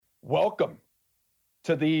Welcome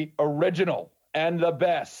to the original and the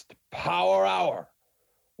best Power Hour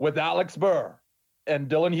with Alex Burr and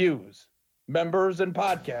Dylan Hughes, members and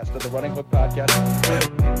podcast of the Running Hook Podcast.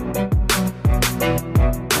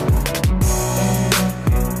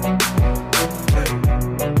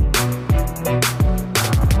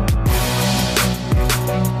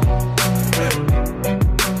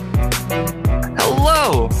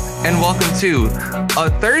 Hello, and welcome to a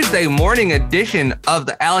Thursday morning edition of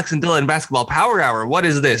the Alex and Dylan Basketball Power Hour. What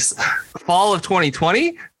is this? Fall of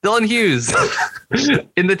 2020? Dylan Hughes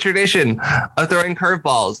in the tradition of throwing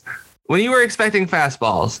curveballs when you were expecting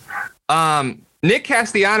fastballs. Nick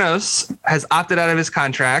Castellanos has opted out of his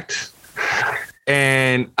contract,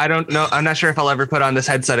 and I don't know. I'm not sure if I'll ever put on this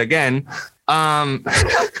headset again. And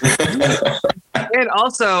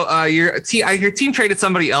also, your team traded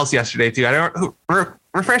somebody else yesterday too. I don't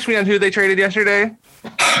refresh me on who they traded yesterday.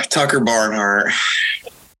 Tucker Barnhart.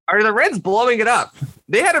 Are the Reds blowing it up?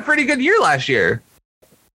 They had a pretty good year last year.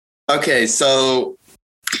 Okay, so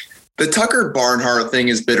the Tucker Barnhart thing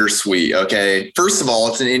is bittersweet. Okay, first of all,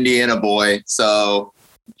 it's an Indiana boy, so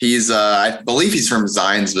he's I believe he's from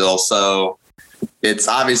Zionsville, so it's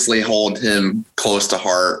obviously hold him close to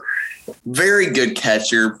heart. Very good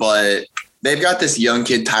catcher, but they've got this young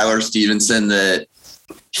kid, Tyler Stevenson, that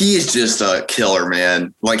he is just a killer,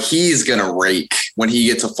 man. Like, he's going to rake when he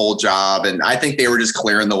gets a full job. And I think they were just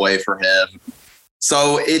clearing the way for him.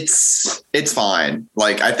 So it's fine.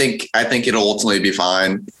 Like, I think it'll ultimately be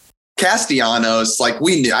fine. Castellanos, like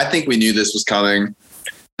I think we knew this was coming.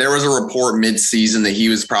 There was a report mid-season that he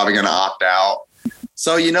was probably going to opt out.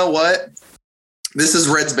 So you know what? This is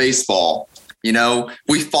Reds baseball. You know,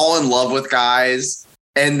 we fall in love with guys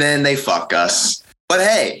and then they fuck us. But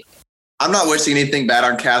hey, I'm not wishing anything bad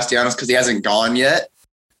on Castellanos because he hasn't gone yet.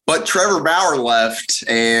 But Trevor Bauer left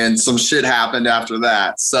and some shit happened after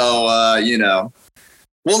that. So, you know,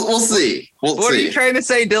 we'll see. What are you trying to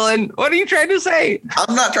say, Dylan? What are you trying to say?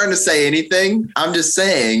 I'm not trying to say anything. I'm just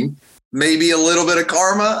saying maybe a little bit of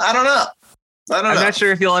karma. I don't know. I'm not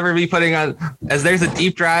sure if you'll ever be putting on, as there's a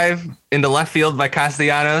deep drive into left field by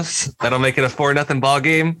Castellanos that'll make it a 4-0 ball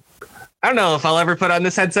game. I don't know if I'll ever put on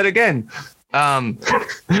this headset again.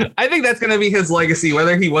 I think that's going to be his legacy,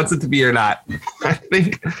 whether he wants it to be or not. I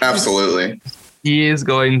think absolutely he is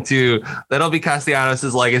going to. That'll be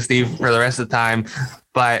Castellanos' legacy for the rest of the time.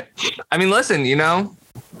 But I mean, listen, you know,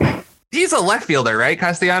 he's a left fielder, right?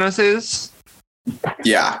 Castellanos is.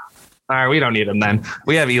 Yeah. All right, we don't need him then.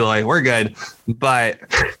 We have Eloy. We're good. But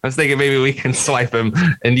I was thinking maybe we can swipe him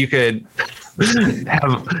and you could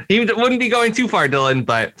have. He wouldn't be going too far, Dylan.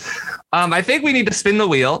 But I think we need to spin the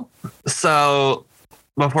wheel. So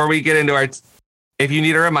before we get into if you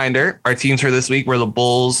need a reminder, our teams for this week were the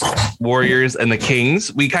Bulls, Warriors, and the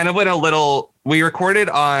Kings. We kind of we recorded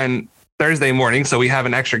on Thursday morning, so we have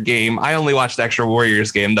an extra game. I only watched the extra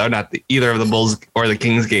Warriors game, though, not either of the Bulls or the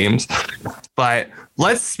Kings games. But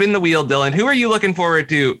let's spin the wheel, Dylan. Who are you looking forward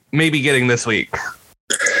to maybe getting this week?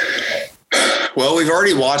 Well, we've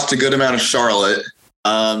already watched a good amount of Charlotte,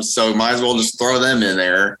 so might as well just throw them in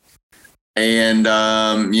there. And,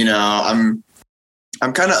 you know,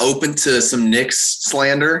 I'm kind of open to some Knicks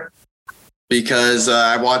slander because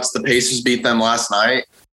I watched the Pacers beat them last night.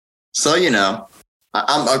 So, you know,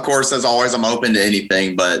 I'm of course, as always, I'm open to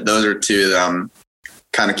anything, but those are two that I'm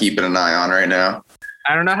kind of keeping an eye on right now.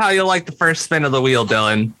 I don't know how you'll like the first spin of the wheel,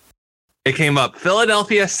 Dylan. It came up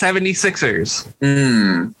Philadelphia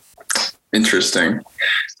 76ers. Interesting.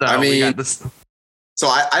 So I mean, we got this. So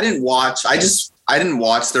I didn't watch. I didn't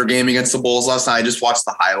watch their game against the Bulls last night. I just watched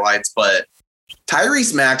the highlights. But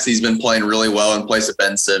Tyrese Maxey's been playing really well in place of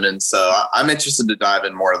Ben Simmons. So I'm interested to dive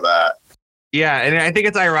in more of that. Yeah, and I think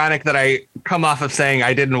it's ironic that I come off of saying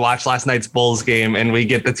I didn't watch last night's Bulls game, and we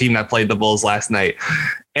get the team that played the Bulls last night.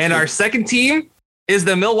 And our second team is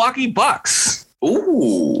the Milwaukee Bucks.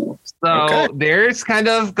 Ooh. So okay. There's kind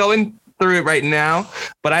of going through it right now,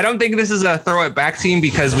 but I don't think this is a throw it back team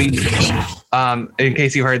because we, in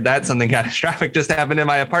case you heard that, something catastrophic just happened in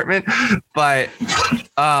my apartment. But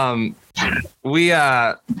we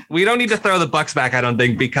don't need to throw the Bucks back, I don't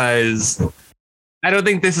think, because I don't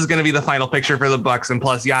think this is going to be the final picture for the Bucks, and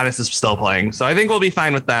plus Giannis is still playing, so I think we'll be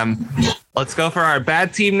fine with them. Let's go for our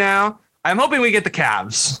bad team now. I'm hoping we get the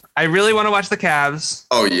Cavs. I really want to watch the Cavs.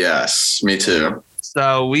 Oh yes, me too.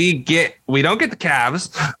 So we don't get the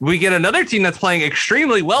Cavs. We get another team that's playing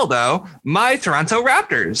extremely well, though. My Toronto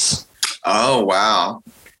Raptors. Oh wow,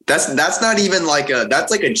 that's not even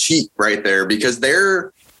that's like a cheat right there because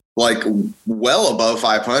they're like well above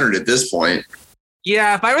 500 at this point.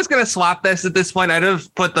 Yeah, if I was going to swap this at this point, I'd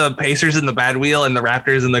have put the Pacers in the bad wheel and the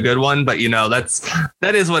Raptors in the good one. But,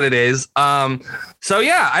 that is what it is. So,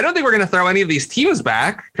 yeah, I don't think we're going to throw any of these teams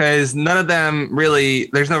back because none of them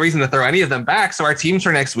really, there's no reason to throw any of them back. So our teams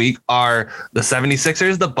for next week are the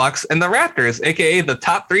 76ers, the Bucks, and the Raptors, a.k.a. the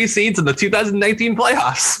top 3 seeds in the 2019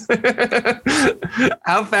 playoffs.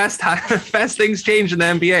 How fast things change in the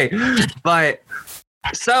NBA. But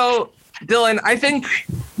so, Dylan,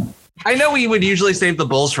 I know we would usually save the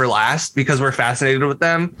Bulls for last because we're fascinated with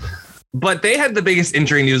them, but they had the biggest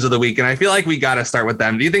injury news of the week, and I feel like we got to start with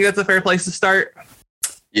them. Do you think that's a fair place to start?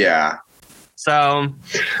 Yeah. So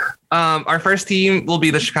our first team will be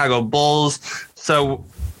the Chicago Bulls. So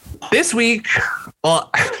this week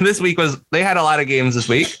they had a lot of games this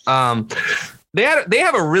week. They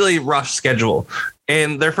have a really rough schedule,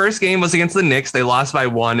 and their first game was against the Knicks. They lost by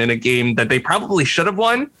 1 in a game that they probably should have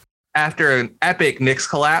won. After an epic Knicks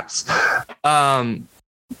collapse,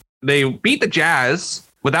 they beat the Jazz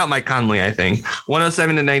without Mike Conley, I think,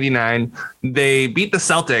 107-99. They beat the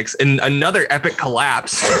Celtics in another epic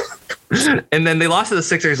collapse. And then they lost to the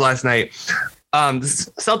Sixers last night. The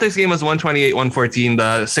Celtics game was 128-114.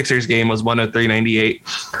 The Sixers game was 103-98.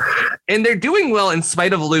 And they're doing well in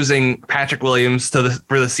spite of losing Patrick Williams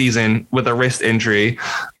for the season with a wrist injury.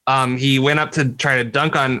 He went up to try to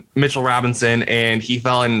dunk on Mitchell Robinson, and he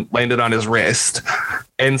fell and landed on his wrist.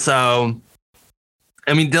 And so,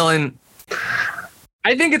 I mean, Dylan,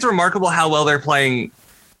 I think it's remarkable how well they're playing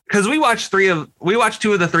because we watched 2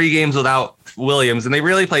 of the 3 games without Williams, and they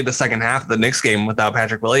really played the second half of the Knicks game without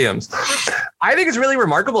Patrick Williams. I think it's really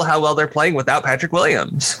remarkable how well they're playing without Patrick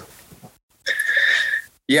Williams.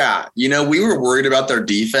 Yeah, we were worried about their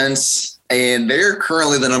defense, and they're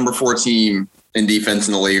currently the number 4 team in defense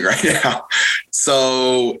in the league right now.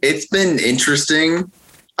 So it's been interesting.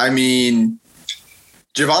 I mean,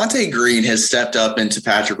 Javonte Green has stepped up into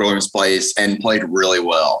Patrick Williams' place and played really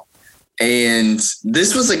well. And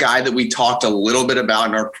this was a guy that we talked a little bit about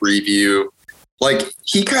in our preview. Like,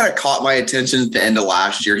 he kind of caught my attention at the end of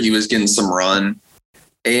last year. He was getting some run,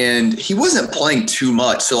 and he wasn't playing too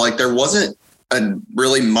much. So, there wasn't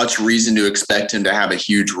really much reason to expect him to have a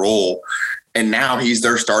huge role. And now he's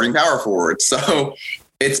their starting power forward. So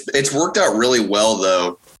it's worked out really well,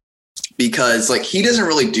 though, because he doesn't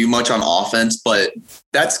really do much on offense, but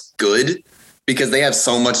that's good because they have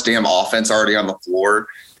so much damn offense already on the floor.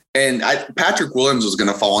 And Patrick Williams was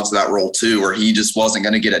going to fall into that role, too, where he just wasn't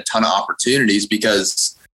going to get a ton of opportunities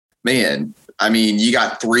because, man, I mean, you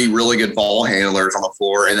got 3 really good ball handlers on the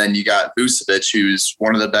floor, and then you got Vucevic, who's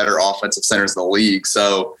one of the better offensive centers in the league.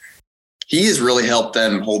 So he has really helped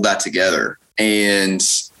them hold that together. And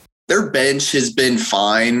their bench has been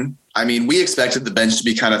fine. I mean, we expected the bench to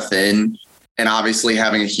be kind of thin, and obviously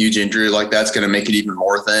having a huge injury like that's going to make it even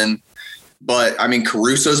more thin. But, I mean,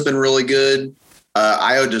 Caruso's been really good.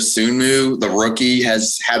 Ayo Dosunmu, the rookie,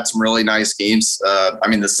 has had some really nice games. The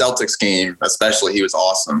Celtics game especially, he was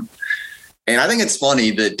awesome. And I think it's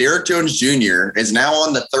funny that Derrick Jones Jr. is now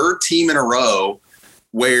on the 3rd team in a row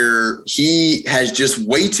where he has just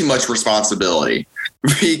way too much responsibility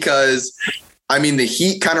because, the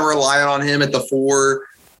Heat kind of relied on him at the 4.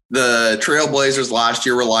 The Trailblazers last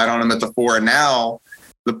year relied on him at the 4, and now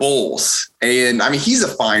the Bulls. And, he's a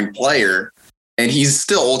fine player, and he's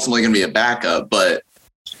still ultimately going to be a backup, but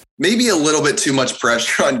maybe a little bit too much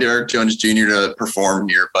pressure on Derrick Jones Jr. to perform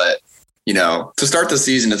here. But, to start the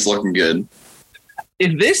season, it's looking good.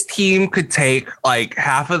 If this team could take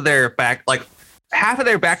half of their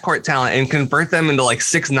backcourt talent and convert them into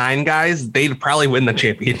 6'9" guys, they'd probably win the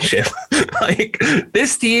championship.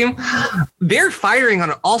 This team, they're firing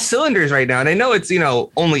on all cylinders right now. And I know it's,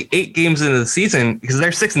 only 8 games into the season because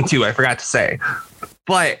they're 6-2, I forgot to say.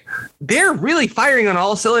 But they're really firing on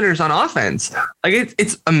all cylinders on offense.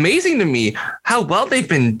 It's amazing to me how well they've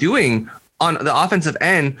been doing on the offensive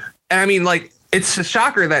end. And it's a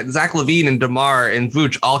shocker that Zach LaVine and DeMar and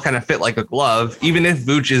Vooch all kind of fit like a glove, even if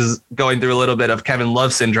Vooch is going through a little bit of Kevin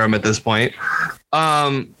Love syndrome at this point.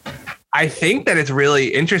 I think that it's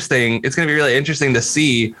really interesting. It's going to be really interesting to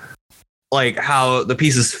see how the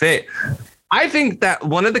pieces fit. I think that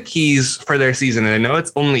one of the keys for their season, and I know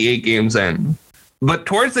it's only 8 games in, but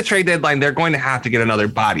towards the trade deadline, they're going to have to get another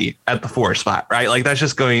body at the 4 spot, right?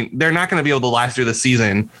 They're not going to be able to last through the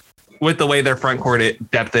season with the way their front court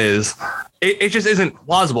depth is. It just isn't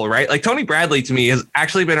plausible, right? Tony Bradley, to me, has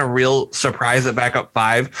actually been a real surprise at backup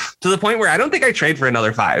 5 to the point where I don't think I trade for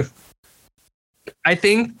another 5. I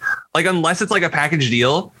think, unless it's a package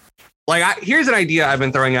deal, here's an idea I've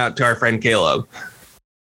been throwing out to our friend Caleb.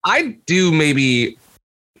 I'd do maybe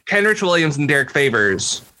Kenrich Williams and Derek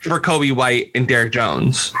Favors for Kobe White and Derek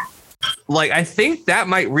Jones. like, I think that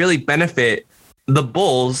might really benefit the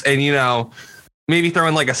Bulls, and, you know, maybe throw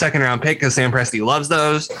in like a second round pick because Sam Presti loves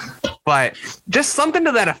those, but just something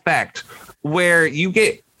to that effect where you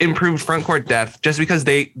get improved front court depth just because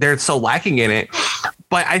they're so lacking in it.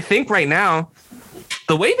 But I think right now,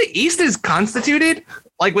 the way the East is constituted,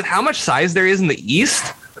 like with how much size there is in the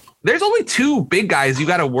East, there's only two big guys you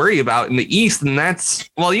got to worry about in the East. And that's,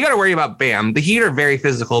 well, you got to worry about Bam. The Heat are very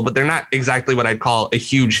physical, but they're not exactly what I'd call a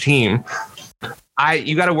huge team.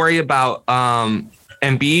 You got to worry about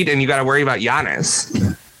Embiid, and you got to worry about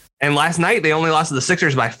Giannis. And last night they only lost to the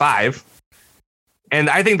Sixers by 5. And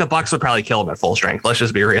I think the Bucks would probably kill them at full strength. Let's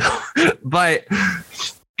just be real. But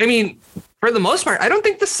I mean, for the most part, I don't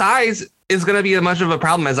think the size is going to be as much of a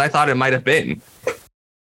problem as I thought it might have been.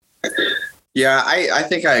 Yeah, I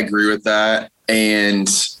think I agree with that. And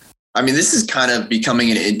I mean, this is kind of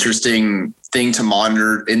becoming an interesting thing to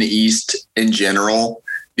monitor in the East in general,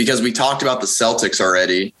 because we talked about the Celtics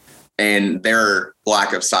already and their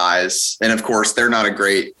lack of size. And of course, they're not a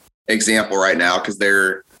great example right now because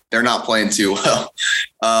they're not playing too well.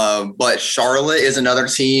 But Charlotte is another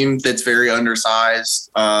team that's very undersized,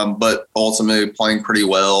 but ultimately playing pretty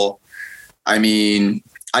well. I mean,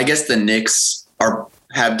 I guess the Knicks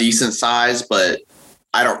have decent size, but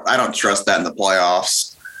I don't trust that in the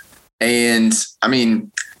playoffs. And I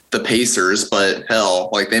mean, the Pacers, but hell,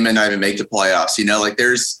 like they may not even make the playoffs, you know, like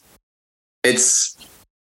it's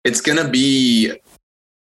going to be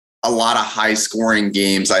a lot of high scoring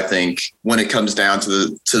games, I think, when it comes down to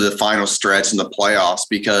the final stretch in the playoffs,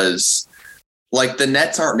 because like the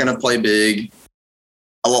Nets aren't going to play big.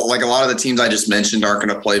 Like a lot of the teams I just mentioned aren't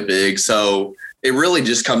going to play big. So it really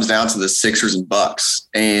just comes down to the Sixers and Bucks.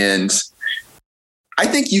 And I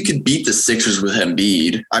think you could beat the Sixers with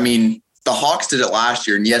Embiid. I mean, the Hawks did it last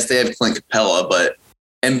year, and yes, they have Clint Capella, but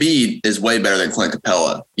Embiid is way better than Clint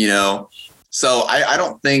Capella, you know? So I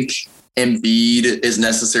don't think Embiid is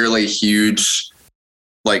necessarily a huge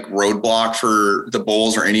like roadblock for the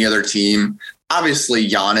Bulls or any other team. Obviously,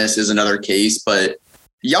 Giannis is another case, but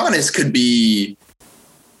Giannis could be,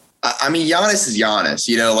 I mean, Giannis is Giannis,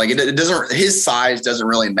 you know, like it doesn't, his size doesn't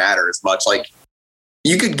really matter as much. Like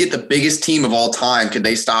you could get the biggest team of all time. Could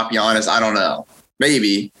they stop Giannis? I don't know.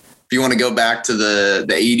 Maybe if you want to go back to the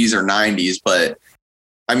 80s or 90s, but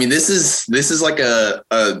I mean, this is like a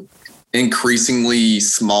increasingly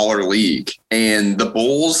smaller league, and the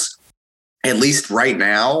Bulls, at least right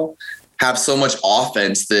now, have so much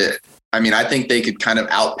offense that, I mean, I think they could kind of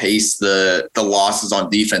outpace the losses on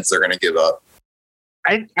defense they're going to give up.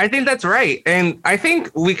 I think that's right. And I think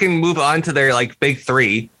we can move on to their like big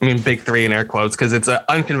three. I mean, big three in air quotes, because it's an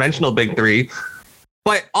unconventional big three.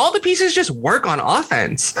 But all the pieces just work on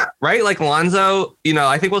offense, right? Like Lonzo, you know,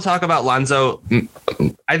 I think we'll talk about Lonzo.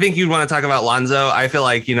 I think you'd want to talk about Lonzo. I feel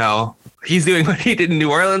like, you know, he's doing what he did in New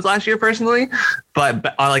Orleans last year personally,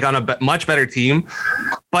 but like on a much better team.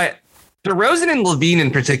 But DeRozan and Levine in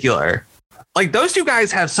particular, like those two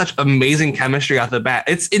guys have such amazing chemistry off the bat.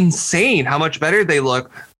 It's insane how much better they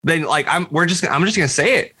look than like I'm just gonna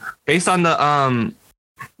say it based on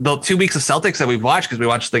the 2 weeks of Celtics that we've watched, because we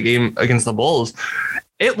watched the game against the Bulls.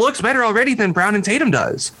 It looks better already than Brown and Tatum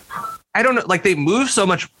does. I don't know, like they move so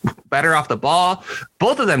much better off the ball.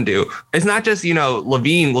 Both of them do. It's not just, you know,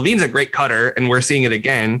 Levine. Levine's a great cutter, and we're seeing it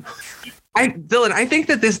again. Dylan, I think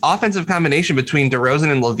that this offensive combination between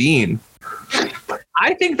DeRozan and Levine,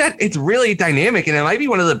 I think that it's really dynamic, and it might be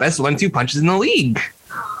one of the best 1-2 punches in the league.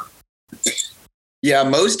 Yeah,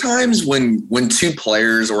 most times when two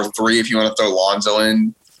players, or three, if you want to throw Lonzo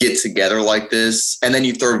in, get together like this, and then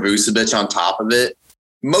you throw Vucevic on top of it,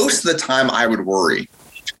 most of the time I would worry.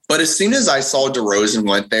 But as soon as I saw DeRozan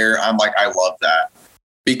went there, I'm like, I love that.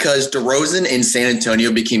 Because DeRozan in San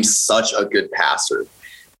Antonio became such a good passer.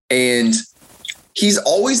 And he's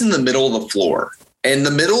always in the middle of the floor. And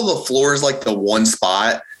the middle of the floor is like the one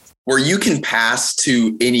spot where you can pass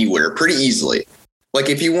to anywhere pretty easily. Like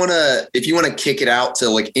if you want to kick it out to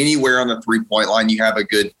like anywhere on the 3-point line, you have a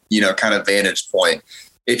good, you know, kind of vantage point.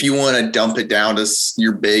 If you want to dump it down to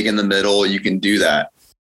your big in the middle, you can do that.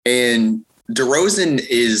 And DeRozan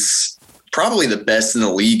is probably the best in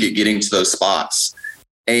the league at getting to those spots.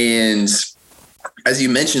 And as you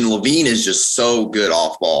mentioned, Levine is just so good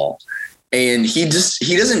off ball. And he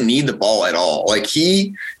doesn't need the ball at all. Like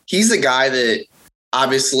he's the guy that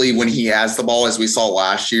obviously when he has the ball, as we saw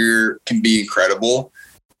last year, can be incredible,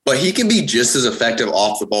 but he can be just as effective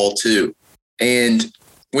off the ball too. And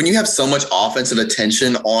when you have so much offensive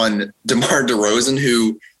attention on DeMar DeRozan,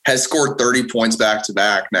 who has scored 30 points back to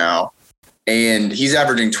back now, and he's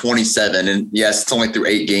averaging 27. And yes, it's only through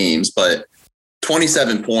 8 games, but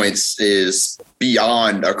 27 points is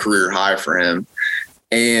beyond a career high for him.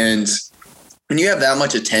 And when you have that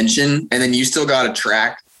much attention and then you still got to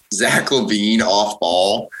track Zach LaVine off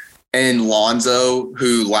ball and Lonzo,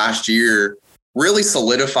 who last year really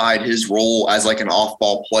solidified his role as like an off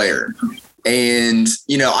ball player. And,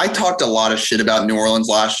 I talked a lot of shit about New Orleans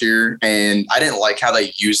last year, and I didn't like how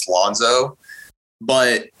they used Lonzo.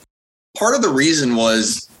 But part of the reason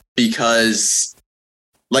was because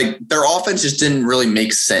like their offense just didn't really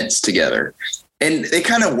make sense together. And it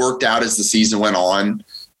kind of worked out as the season went on.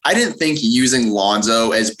 I didn't think using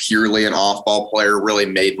Lonzo as purely an off-ball player really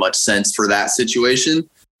made much sense for that situation.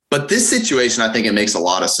 But this situation, I think it makes a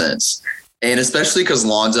lot of sense. And especially because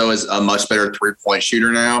Lonzo is a much better three-point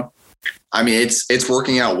shooter now. I mean, it's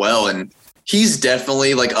working out well. And he's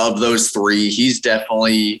definitely, like, of those three, he's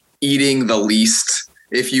definitely eating the least,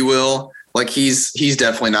 if you will. Like, he's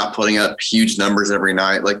definitely not putting up huge numbers every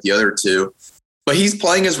night like the other two. But he's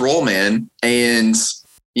playing his role, man. And,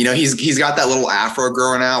 he's got that little afro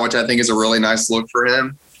growing out, which I think is a really nice look for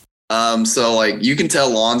him. So, like, you can tell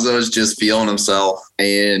Lonzo's just feeling himself.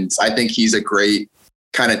 And I think he's a great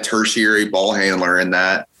kind of tertiary ball handler in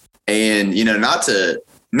that. And,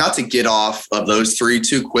 not to get off of those three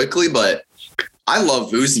too quickly, but I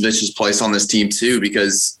love Vucevic's place on this team too,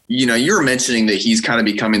 because, you were mentioning that he's kind of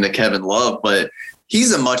becoming the Kevin Love, but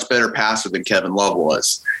he's a much better passer than Kevin Love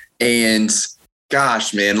was. And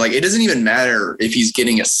gosh, man, like it doesn't even matter if he's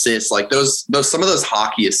getting assists, like those some of those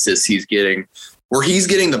hockey assists he's getting, where he's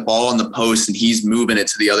getting the ball in the post and he's moving it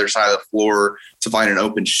to the other side of the floor to find an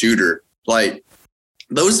open shooter. Like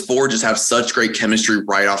those four just have such great chemistry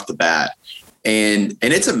right off the bat. And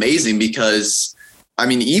it's amazing because, I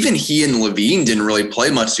mean, even he and LaVine didn't really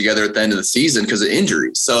play much together at the end of the season because of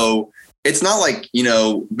injuries. So it's not like,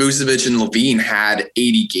 Vucevic and LaVine had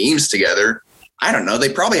 80 games together. I don't know.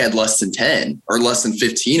 They probably had less than 10 or less than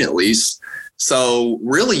 15 at least. So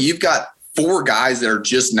really, you've got four guys that are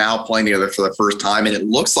just now playing together for the first time, and it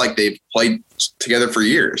looks like they've played together for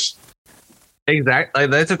years. Exactly.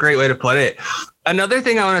 That's a great way to put it. Another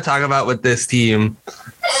thing I want to talk about with this team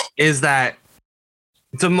is that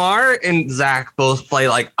DeMar and Zach both play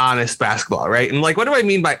like honest basketball, right? And like, what do I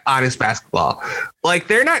mean by honest basketball? Like,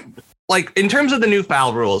 they're not like in terms of the new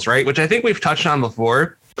foul rules, right? Which I think we've touched on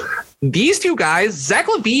before. These two guys, Zach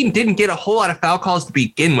LaVine didn't get a whole lot of foul calls to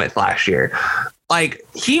begin with last year. Like,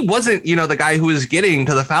 he wasn't, the guy who was getting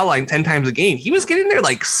to the foul line 10 times a game. He was getting there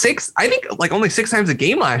like only 6 times a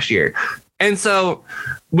game last year. And so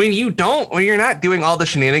when you're not doing all the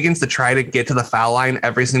shenanigans to try to get to the foul line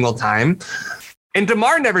every single time, and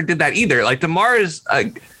DeMar never did that either. Like, DeMar's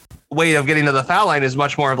way of getting to the foul line is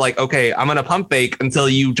much more of like, okay, I'm going to pump fake until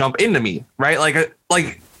you jump into me, right?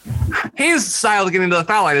 Like his style of getting to the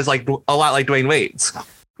foul line is like a lot like Dwayne Wade's,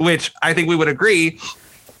 which I think we would agree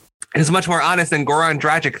is much more honest than Goran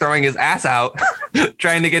Dragic throwing his ass out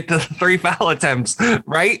trying to get to 3 foul attempts,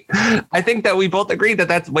 right? I think that we both agree that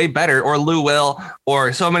that's way better, or Lou Will,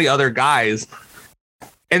 or so many other guys.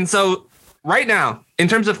 And so right now, in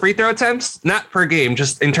terms of free throw attempts, not per game,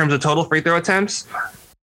 just in terms of total free throw attempts,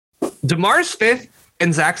 DeMar's 5th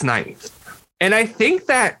and Zach's 9th. And I think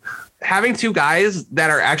that having two guys that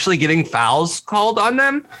are actually getting fouls called on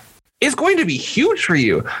them is going to be huge for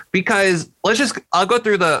you, because I'll go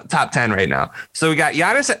through the top 10 right now. So we got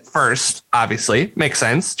Giannis at first, obviously, makes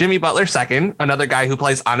sense. Jimmy Butler second, another guy who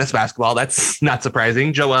plays honest basketball. That's not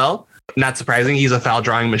surprising. Joel, not surprising. He's a foul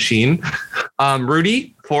drawing machine.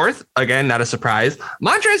 Rudy, 4th, again, not a surprise.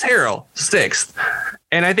 Montrezl Harrell, 6th.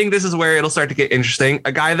 And I think this is where it'll start to get interesting.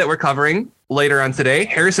 A guy that we're covering later on today,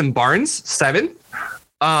 Harrison Barnes, 7th.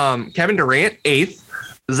 Kevin Durant, 8th.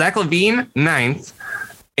 Zach LaVine, 9th.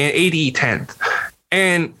 And AD 10th.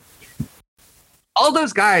 And all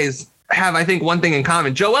those guys have, I think, one thing in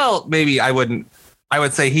common. Joel, maybe I would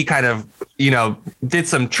say he kind of, did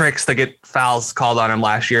some tricks to get fouls called on him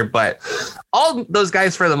last year, but all those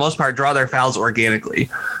guys, for the most part, draw their fouls organically.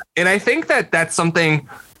 And I think that that's something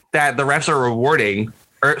that the refs are rewarding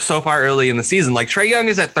so far early in the season. Like, Trae Young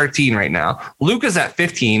is at 13 right now. Luke is at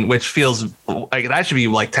 15, which feels like that should be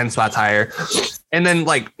like 10 spots higher. And then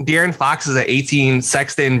like De'Aaron Fox is at 18,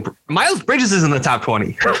 Sexton, Miles Bridges is in the top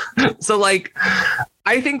 20. So like,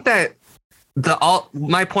 I think that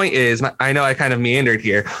my point is, I know I kind of meandered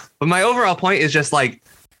here, but my overall point is just like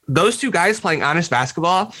those two guys playing honest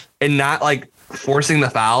basketball and not like forcing the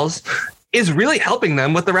fouls is really helping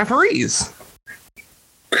them with the referees.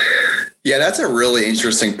 Yeah, that's a really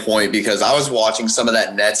interesting point, because I was watching some of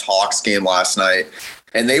that Nets-Hawks game last night,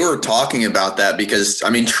 and they were talking about that because,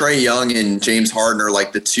 I mean, Trae Young and James Harden are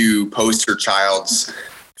like the two poster childs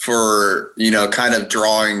for, kind of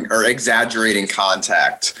drawing or exaggerating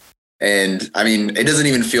contact. And I mean, it doesn't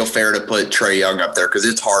even feel fair to put Trae Young up there because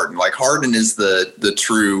it's Harden. Like Harden is the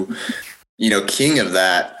true, king of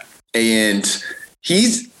that. And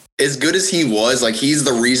he's as good as he was. Like he's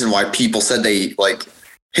the reason why people said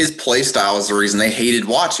his play style is the reason they hated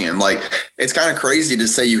watching him. Like it's kind of crazy to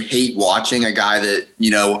say you hate watching a guy that,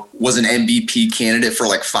 was an MVP candidate for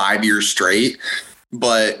like 5 years straight,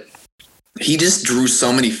 but he just drew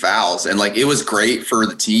so many fouls and like it was great for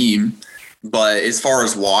the team. But as far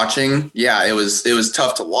as watching, yeah, it was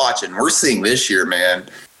tough to watch. And we're seeing this year, man,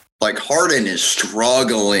 like Harden is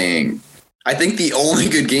struggling. I think the only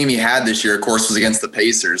good game he had this year, of course, was against the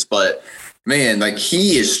Pacers. But man, like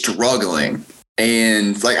he is struggling.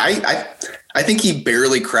 And like I think he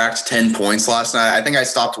barely cracked 10 points last night. I think I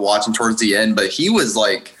stopped watching towards the end, but he was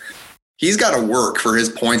like, he's got to work for his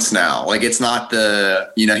points now. Like it's not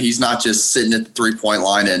he's not just sitting at the 3-point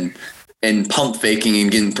line and pump faking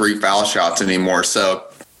and getting 3 foul shots anymore. So,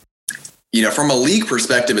 from a league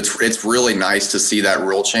perspective, it's really nice to see that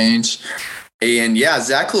rule change. And yeah,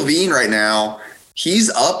 Zach LaVine right now,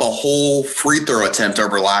 he's up a whole free throw attempt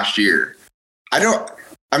over last year.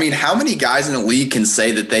 How many guys in the league can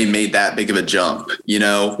say that they made that big of a jump,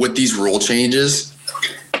 with these rule changes?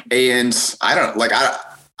 And I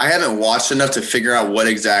haven't watched enough to figure out what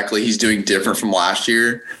exactly he's doing different from last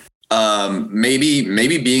year.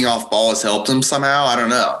 Maybe being off ball has helped him somehow. I don't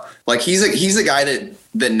know. Like he's a guy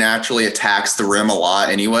that naturally attacks the rim a lot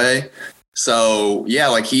anyway. So yeah,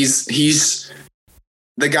 like he's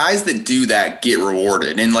the guys that do that get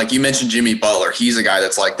rewarded. And like you mentioned, Jimmy Butler, he's a guy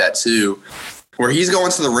that's like that too, where he's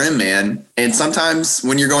going to the rim, man. And sometimes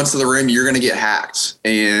when you're going to the rim, you're going to get hacked.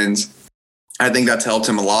 And I think that's helped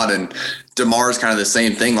him a lot. And DeMar is kind of the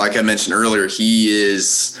same thing. Like I mentioned earlier,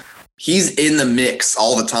 he's in the mix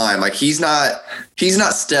all the time. Like he's not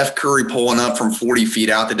Steph Curry pulling up from 40 feet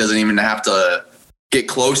out that doesn't even have to get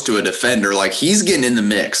close to a defender. Like he's getting in the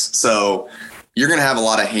mix. So you're going to have a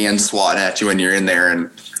lot of hands swatting at you when you're in there. And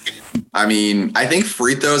I mean, I think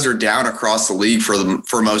free throws are down across the league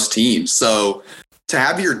for most teams. So to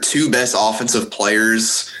have your 2 best offensive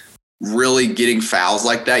players really getting fouls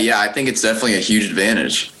like that, yeah, I think it's definitely a huge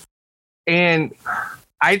advantage. And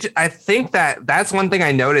I think that's one thing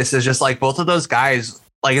I noticed is just like both of those guys,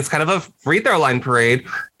 like it's kind of a free throw line parade.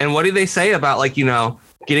 And what do they say about like,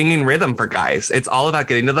 getting in rhythm for guys? It's all about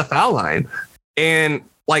getting to the foul line. And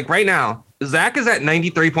like right now, Zach is at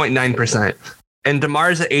 93.9% and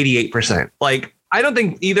DeMar's at 88%. Like, I don't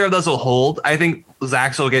think either of those will hold. I think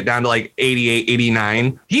Zach's will get down to like 88,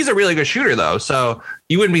 89. He's a really good shooter though. So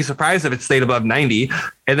you wouldn't be surprised if it stayed above 90.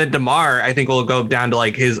 And then DeMar, I think will go down to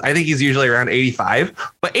like I think he's usually around 85,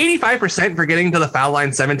 but 85% for getting to the foul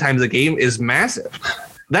line 7 times a game is massive.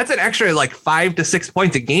 That's an extra like 5 to 6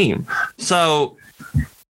 points a game. So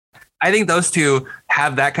I think those two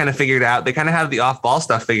have that kind of figured out. They kind of have the off ball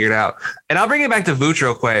stuff figured out. And I'll bring it back to Vooch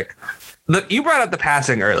real quick. You brought up the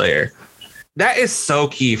passing earlier. That is so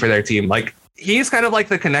key for their team. Like he's kind of like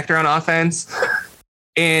the connector on offense,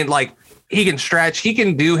 and like he can stretch, he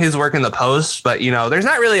can do his work in the post, but there's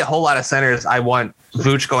not really a whole lot of centers I want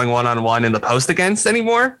Vooch going one-on-one in the post against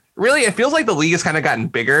anymore. Really, it feels like the league has kind of gotten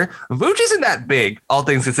bigger. Vooch isn't that big, all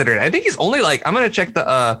things considered. I think he's only like, I'm going to check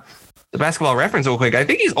the Basketball Reference real quick. I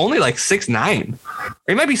think he's only like 6'9", or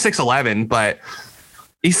he might be 6'11", but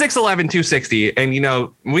he's 6'11", 260. And,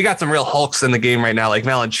 we got some real hulks in the game right now, like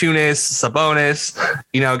Valanciunas, Sabonis,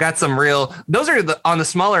 got some real, those are on the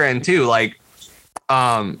smaller end too, like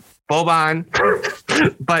Boban.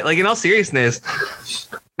 But like in all seriousness,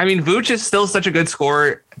 I mean, Vooch is still such a good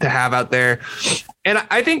scorer to have out there. And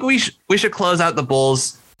I think we should close out the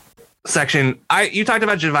Bulls section. You talked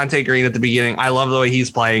about Javonte Green at the beginning. I love the way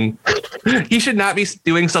he's playing. He should not be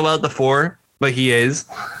doing so well at the 4, but he is.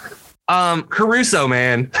 Caruso,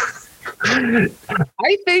 man.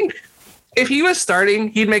 I think if he was starting,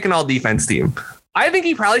 he'd make an all-defense team. I think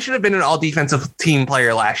he probably should have been an all-defensive team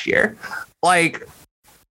player last year. Like,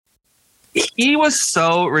 he was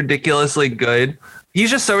so ridiculously good. He's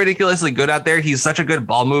just so ridiculously good out there. He's such a good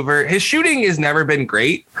ball mover. His shooting has never been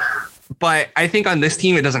great, but I think on this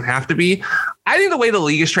team, it doesn't have to be. I think the way the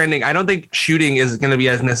league is trending, I don't think shooting is going to be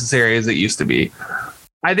as necessary as it used to be.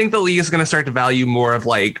 I think the league is going to start to value more of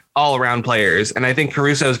like all around players. And I think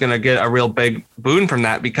Caruso is going to get a real big boon from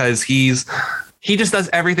that because he just does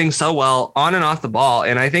everything so well on and off the ball.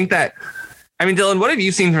 And I think that, I mean, Dylan, what have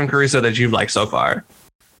you seen from Caruso that you've liked so far?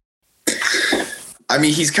 I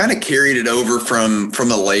mean, he's kind of carried it over from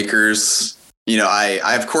the Lakers. You know,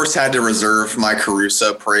 I of course had to reserve my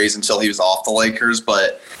Caruso praise until he was off the Lakers,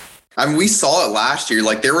 but I mean, we saw it last year.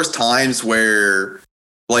 Like there was times where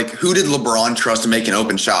Like, who did LeBron trust to make an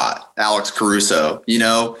open shot? Alex Caruso. You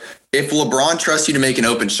know, if LeBron trusts you to make an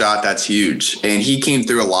open shot, that's huge. And he came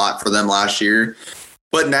through a lot for them last year.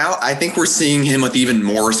 But now I think we're seeing him with even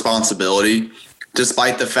more responsibility,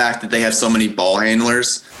 despite the fact that they have so many ball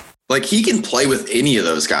handlers. Like, he can play with any of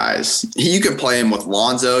those guys. You can play him with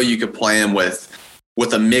Lonzo. You could play him with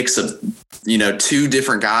a mix of, you know, two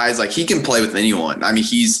different guys. Like, he can play with anyone. I mean,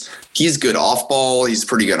 he's good off ball. He's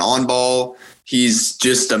pretty good on ball. He's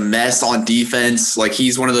just a mess on defense. Like,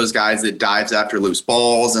 he's one of those guys that dives after loose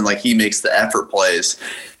balls and, like, he makes the effort plays.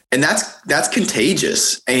 And that's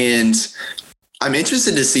contagious. And I'm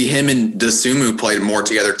interested to see him and Dosunmu play more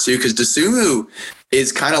together too, because Dosunmu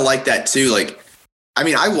is kind of like that too. Like, I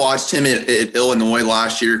mean, I watched him at Illinois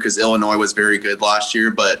last year because Illinois was very good last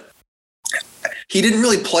year, but he didn't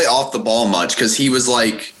really play off the ball much because he was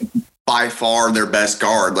like by far their best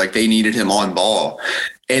guard. Like, they needed him on ball.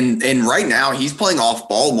 And right now he's playing off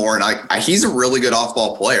ball more, and he's a really good off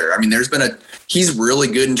ball player. I mean, he's really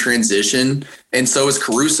good in transition, and so is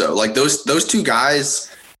Caruso. Like, those two guys,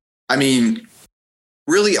 I mean,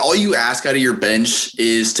 really all you ask out of your bench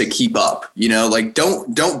is to keep up. You know, like,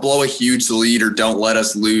 don't blow a huge lead or don't let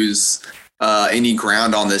us lose any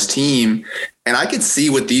ground on this team. And I could see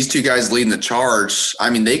with these two guys leading the charge, I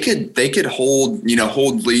mean, they could hold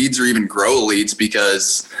leads or even grow leads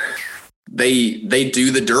because they do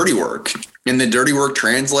the dirty work, and the dirty work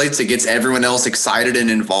translates. It gets everyone else excited and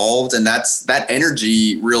involved. And that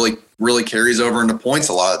energy really, really carries over into points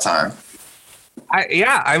a lot of the time.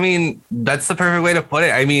 I mean, that's the perfect way to put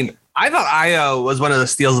it. I mean, I thought Io was one of the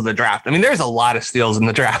steals of the draft. I mean, there's a lot of steals in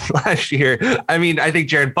the draft last year. I mean, I think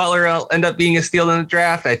Jared Butler will end up being a steal in the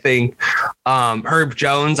draft. I think Herb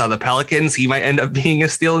Jones on the Pelicans, he might end up being a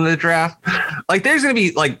steal in the draft. Like, there's going to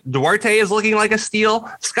be, like, Duarte is looking like a steal.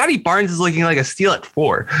 Scotty Barnes is looking like a steal at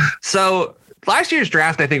 4. So last year's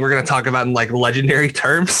draft, I think we're going to talk about in, like, legendary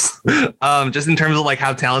terms, just in terms of, like,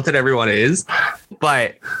 how talented everyone is.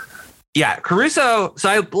 But yeah, Caruso. So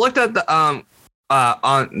I looked at the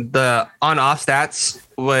on-off stats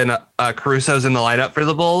when Caruso's in the lineup for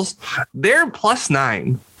the Bulls. They're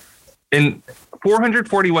 +9 in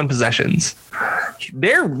 441 possessions.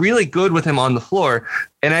 They're really good with him on the floor,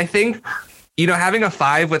 and I think, you know, having a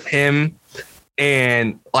 5 with him,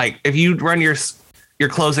 and, like, if you run your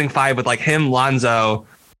closing 5 with, like, him, Lonzo,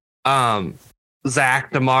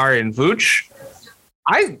 Zach, DeMar, and Vooch,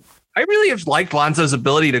 I really have liked Lonzo's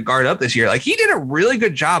ability to guard up this year. Like, he did a really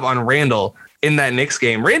good job on Randall in that Knicks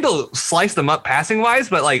game. Randall sliced him up passing wise,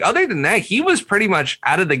 but, like, other than that, he was pretty much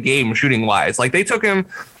out of the game shooting wise. Like, they took him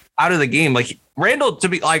out of the game. Like, Randall, to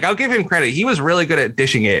be, like, I'll give him credit. He was really good at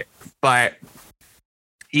dishing it, but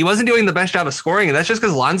he wasn't doing the best job of scoring. And that's just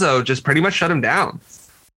because Lonzo just pretty much shut him down.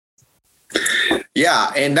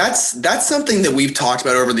 Yeah, and that's something that we've talked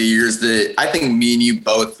about over the years that I think me and you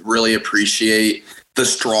both really appreciate. The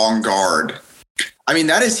strong guard. I mean,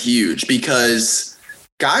 that is huge because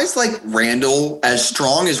guys like Randall, as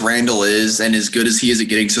strong as Randall is and as good as he is at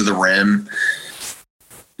getting to the rim,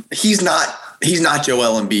 he's not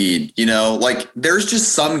Joel Embiid, you know? Like, there's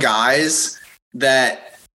just some guys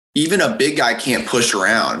that even a big guy can't push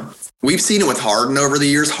around. We've seen it with Harden over the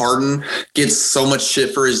years. Harden gets so much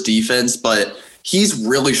shit for his defense, but he's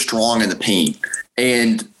really strong in the paint.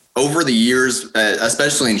 And over the years,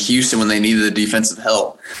 especially in Houston when they needed the defensive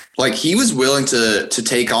help, like, he was willing to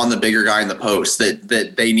take on the bigger guy in the post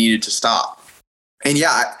that they needed to stop. And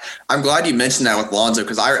yeah, I'm glad you mentioned that with Lonzo,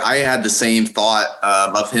 because I had the same thought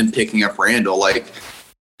of him picking up Randall. Like,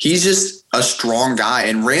 he's just a strong guy,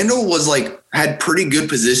 and Randall was had pretty good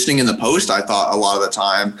positioning in the post, I thought, a lot of the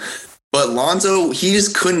time. But Lonzo, he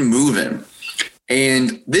just couldn't move him.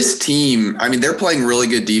 And this team, I mean, they're playing really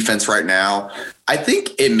good defense right now. I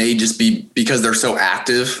think it may just be because they're so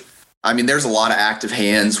active. I mean, there's a lot of active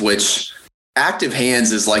hands, which active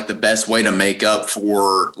hands is like the best way to make up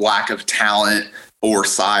for lack of talent or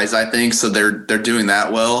size, I think. So they're doing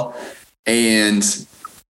that well. And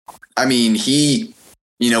I mean,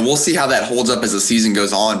 we'll see how that holds up as the season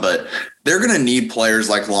goes on, but they're going to need players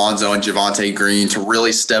like Lonzo and Javonte Green to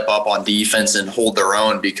really step up on defense and hold their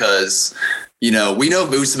own because, we know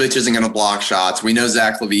Vucevic isn't going to block shots. We know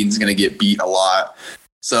Zach LaVine's going to get beat a lot.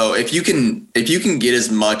 So if you can get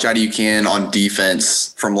as much out of you can on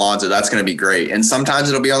defense from Lonzo, that's going to be great. And sometimes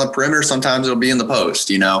it'll be on the perimeter, sometimes it'll be in the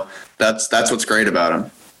post. That's what's great about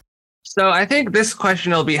him. So I think this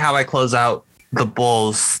question will be how I close out the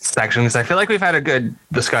Bulls section, because I feel like we've had a good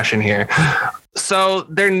discussion here. So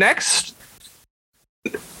their next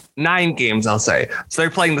 9 games, I'll say. So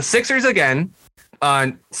they're playing the Sixers again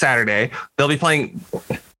on Saturday. They'll be playing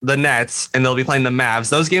the Nets, and they'll be playing the Mavs.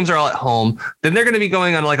 Those games are all at home. Then they're going to be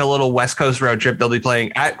going on like a little West Coast road trip. They'll be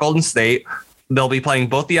playing at Golden State. They'll be playing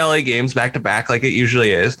both the LA games back to back like it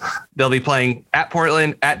usually is. They'll be playing at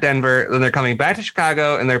Portland, at Denver. Then they're coming back to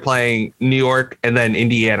Chicago, and they're playing New York and then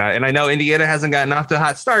Indiana. And I know Indiana hasn't gotten off to a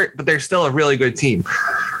hot start, but they're still a really good team.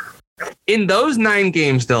 In those 9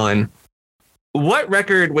 games, Dylan, what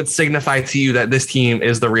record would signify to you that this team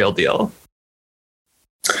is the real deal?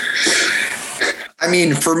 I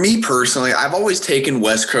mean, for me personally, I've always taken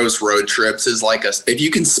West Coast road trips as like if you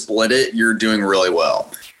can split it, you're doing really well.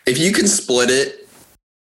 If you can split it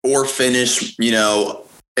or finish,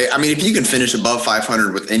 if you can finish above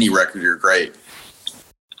 500 with any record, you're great.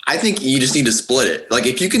 I think you just need to split it. Like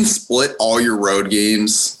if you can split all your road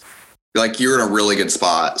games, like you're in a really good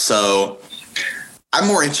spot. So I'm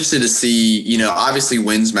more interested to see, obviously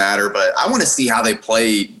wins matter, but I want to see how they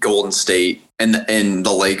play Golden State and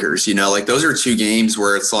the Lakers. Like those are 2 games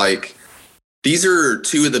where it's like, these are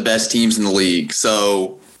 2 of the best teams in the league.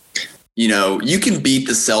 So, you can beat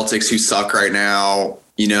the Celtics who suck right now.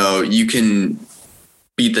 You can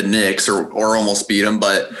beat the Knicks or almost beat them,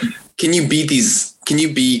 but can you beat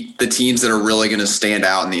the teams that are really going to stand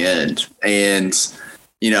out in the end? And,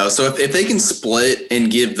 so if they can split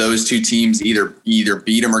and give those 2 teams either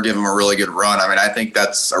beat them or give them a really good run, I mean, I think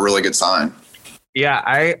that's a really good sign. Yeah,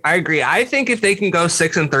 I agree. I think if they can go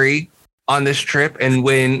 6-3 on this trip and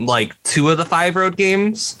win like 2 of the 5 road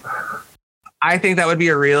games, I think that would be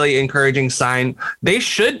a really encouraging sign. They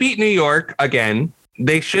should beat New York again.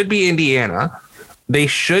 They should beat Indiana. They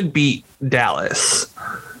should beat Dallas.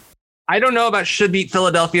 I don't know about should beat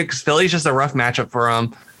Philadelphia because Philly's just a rough matchup for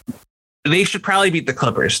them. They should probably beat the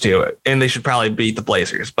Clippers too, and they should probably beat the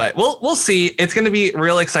Blazers. But we'll see. It's going to be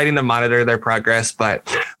real exciting to monitor their progress. But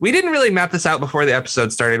we didn't really map this out before the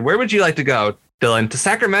episode started. Where would you like to go, Dylan? To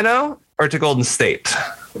Sacramento or to Golden State?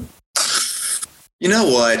 You know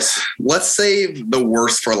what? Let's save the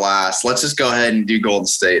worst for last. Let's just go ahead and do Golden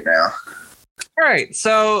State now. All right.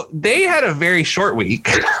 So they had a very short week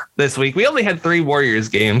this week. We only had 3 Warriors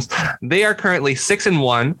games. They are currently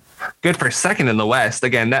 6-1. Good for second in the West.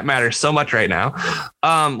 Again, that matters so much right now.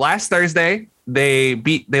 Last Thursday, they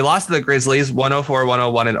lost to the Grizzlies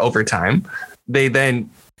 104-101 in overtime. They then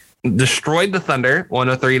destroyed the Thunder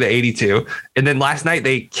 103-82. And then last night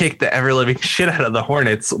they kicked the ever living shit out of the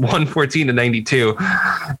Hornets 114-92.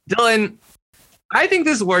 Dylan, I think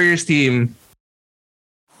this Warriors team,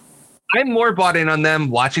 I'm more bought in on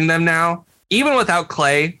them watching them now, even without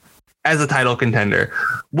Clay as a title contender.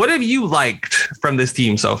 What have you liked from this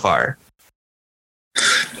team so far?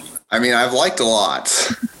 I mean, I've liked a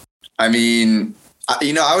lot. I mean,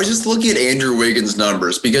 I was just looking at Andrew Wiggins'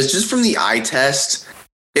 numbers because just from the eye test,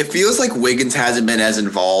 it feels like Wiggins hasn't been as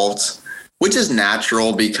involved, which is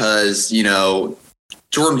natural because,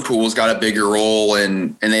 Jordan Poole's got a bigger role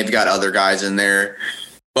and they've got other guys in there.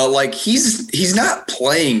 But like he's not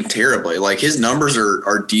playing terribly. Like his numbers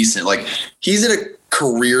are decent. Like he's at a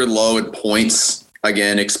career low in points,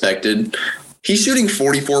 again, expected. He's shooting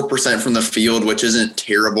 44% from the field, which isn't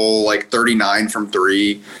terrible, like 39 from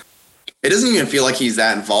 3. It doesn't even feel like he's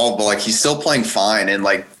that involved, but like he's still playing fine. And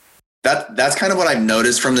like that's kind of what I've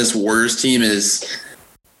noticed from this Warriors team is,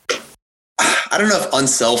 I don't know if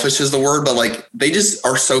unselfish is the word, but like they just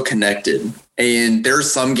are so connected. And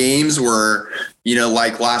there's some games where,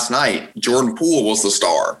 like last night, Jordan Poole was the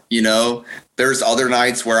star. There's other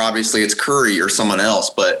nights where obviously it's Curry or someone else,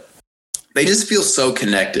 but they just feel so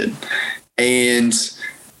connected. And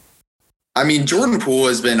I mean, Jordan Poole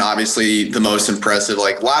has been obviously the most impressive.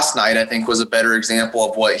 Like last night, I think was a better example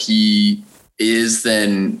of what he is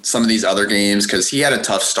than some of these other games because he had a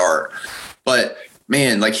tough start. But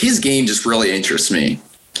man, like his game just really interests me.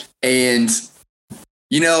 And,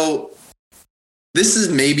 this is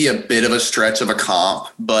maybe a bit of a stretch of a comp,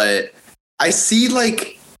 but I see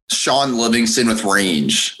like Sean Livingston with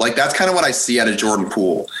range. Like that's kind of what I see out of Jordan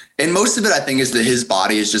Poole. And most of it, I think, is that his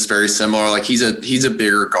body is just very similar. Like he's a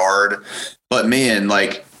bigger guard, but man,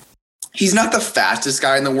 like he's not the fastest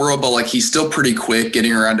guy in the world, but like he's still pretty quick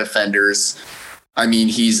getting around defenders. I mean,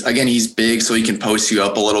 he's big, so he can post you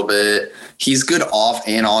up a little bit. He's good off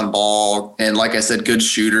and on ball. And like I said, good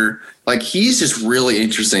shooter. Like he's just really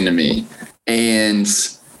interesting to me. And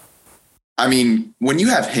I mean, when you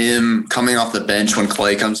have him coming off the bench when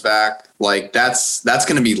Clay comes back, like that's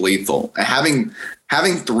going to be lethal. Having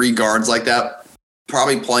 3 guards like that,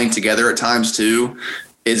 probably playing together at times too,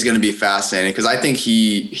 is going to be fascinating because I think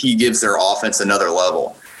he gives their offense another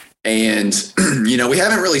level. And we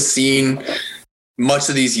haven't really seen much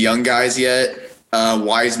of these young guys yet.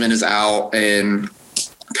 Wiseman is out, and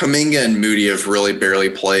Kuminga and Moody have really barely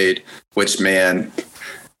played. Which, man,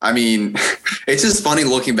 I mean, it's just funny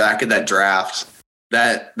looking back at that draft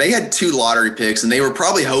that they had 2 lottery picks and they were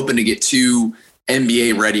probably hoping to get 2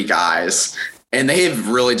 NBA ready guys. And they have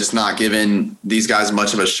really just not given these guys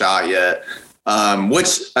much of a shot yet.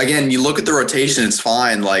 Which, again, you look at the rotation, it's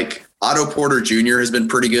fine. Like, Otto Porter Jr. has been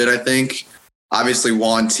pretty good, I think. Obviously,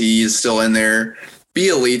 Juan T is still in there.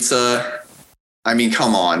 Bielitsa, I mean,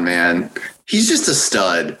 come on, man. He's just a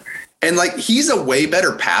stud. And, like, he's a way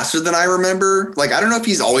better passer than I remember. Like, I don't know if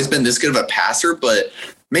he's always been this good of a passer, but,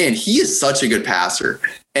 man, he is such a good passer.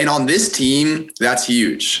 And on this team, that's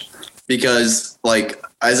huge. Because, like,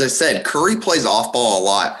 as I said, Curry plays off ball a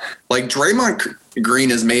lot. Like, Draymond Green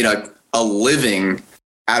has made a living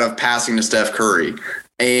out of passing to Steph Curry.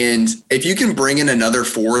 And if you can bring in another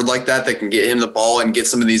forward like that can get him the ball and get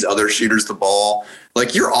some of these other shooters the ball,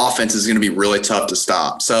 like, your offense is going to be really tough to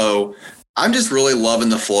stop. So I'm just really loving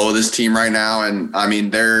the flow of this team right now. And I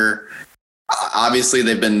mean, they've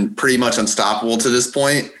been pretty much unstoppable to this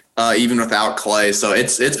point, even without Clay. So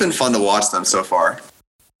it's been fun to watch them so far.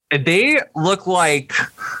 They look like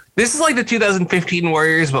this is like the 2015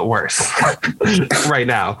 Warriors, but worse right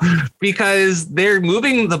now, because they're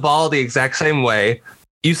moving the ball the exact same way.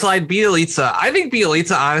 You slide Bielitsa. I think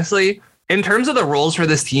Bielitsa, honestly, in terms of the roles for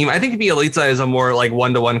this team, I think Bielitsa is a more like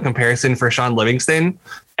 1-to-1 comparison for Sean Livingston,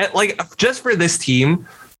 like just for this team,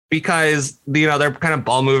 because, you know, they're kind of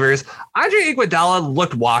ball movers. Andre Iguodala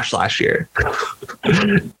looked washed last year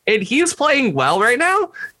and he's playing well right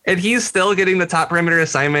now. And he's still getting the top perimeter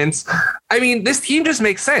assignments. I mean, this team just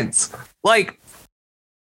makes sense. Like,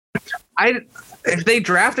 if they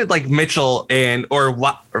drafted like Mitchell or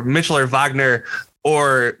Wagner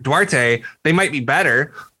or Duarte, they might be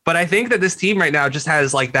better. But I think that this team right now just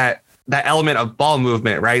has like that element of ball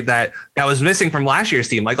movement, right? That was missing from last year's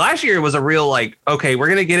team. Like, last year was a real like, okay, we're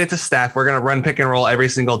gonna get it to Steph. We're gonna run pick and roll every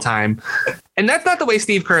single time. And that's not the way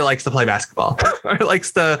Steve Kerr likes to play basketball or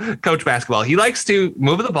likes to coach basketball. He likes to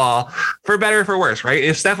move the ball for better or for worse, right?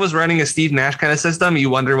 If Steph was running a Steve Nash kind of system, you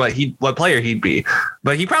wonder what player he'd be,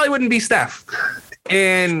 but he probably wouldn't be Steph.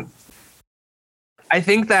 And I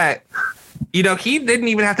think that, you know, he didn't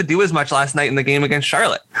even have to do as much last night in the game against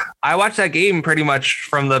Charlotte. I watched that game pretty much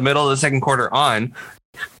from the middle of the second quarter on.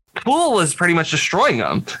 Poole was pretty much destroying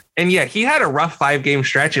them. And yet he had a rough 5-game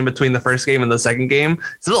stretch in between the first game and the second game.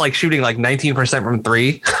 Still like shooting like 19% from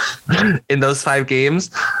 3 in those 5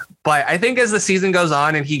 games. But I think as the season goes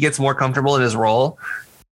on and he gets more comfortable in his role,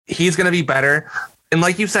 he's going to be better. And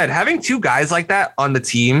like you said, having 2 guys like that on the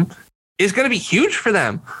team is going to be huge for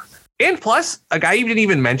them. And plus, a guy you didn't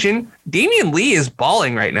even mention, Damian Lee is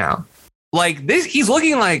balling right now. Like this, he's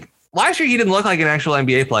looking like last year he didn't look like an actual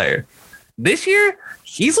NBA player. This year,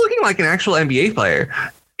 he's looking like an actual NBA player.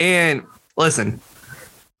 And listen,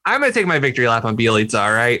 I'm going to take my victory lap on Bielitsa,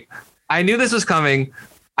 all right? I knew this was coming.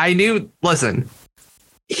 Listen,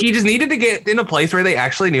 he just needed to get in a place where they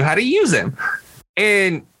actually knew how to use him.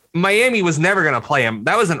 And Miami was never going to play him.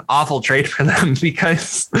 That was an awful trade for them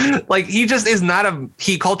because like he just is not a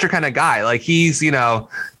heat culture kind of guy. Like he's, you know,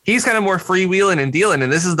 he's kind of more freewheeling and dealing,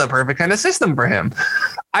 and this is the perfect kind of system for him.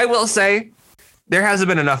 I will say there hasn't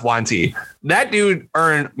been enough Wanty. That dude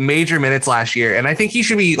earned major minutes last year, and I think he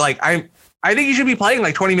should be like I think he should be playing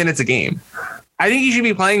like 20 minutes a game. I think he should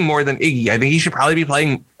be playing more than Iggy. I think he should probably be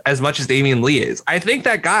playing as much as Damian Lee is. I think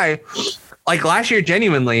that guy, like last year,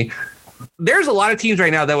 genuinely, there's a lot of teams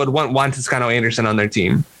right now that would want Juan Toscano Anderson on their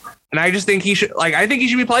team. And I just think he should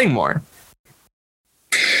be playing more.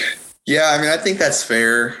 Yeah, I mean, I think that's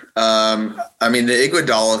fair. I mean, the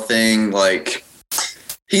Iguodala thing, like,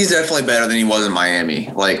 he's definitely better than he was in Miami.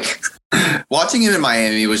 Like, watching him in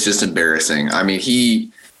Miami was just embarrassing. I mean,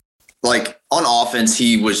 he, like, on offense,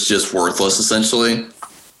 he was just worthless, essentially.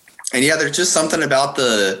 And yeah, there's just something about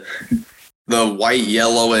the white,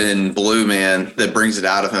 yellow, and blue, man, that brings it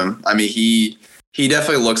out of him. I mean, he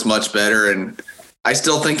definitely looks much better, and I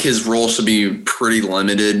still think his role should be pretty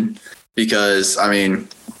limited because, I mean,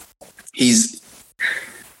 he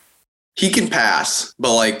can pass,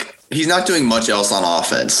 but, like, he's not doing much else on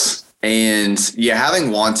offense. And, yeah,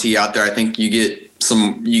 having Wanty out there, I think I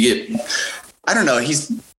don't know, he's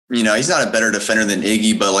not a better defender than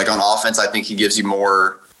Iggy, but, like, on offense, I think he gives you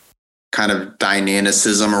more kind of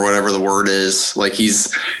dynamicism or whatever the word is. Like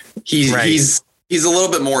he's right. He's a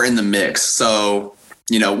little bit more in the mix. So,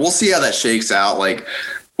 you know, we'll see how that shakes out. Like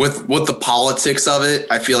with the politics of it,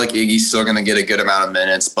 I feel like Iggy's still going to get a good amount of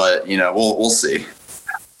minutes, but you know, we'll see.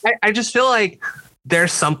 I just feel like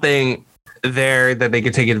there's something there that they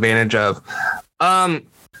could take advantage of.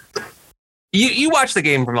 You watched the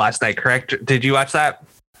game from last night, correct? Did you watch that?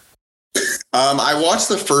 I watched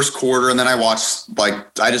the first quarter, and then I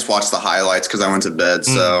just watched the highlights because I went to bed.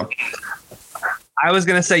 So I was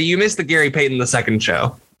gonna say you missed the Gary Payton the second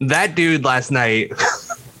show. That dude last night.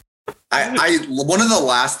 I one of the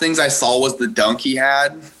last things I saw was the dunk he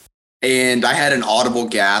had, and I had an audible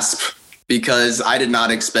gasp because I did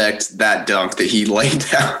not expect that dunk that he laid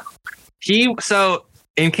down. So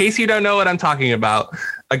in case you don't know what I'm talking about,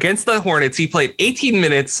 against the Hornets, he played 18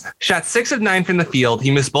 minutes, shot 6 of 9 from the field.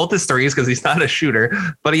 He missed both his threes because he's not a shooter,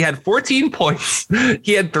 but he had 14 points.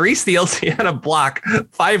 He had 3 steals. He had a block,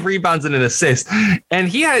 5 rebounds, and an assist. And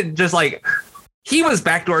he had just he was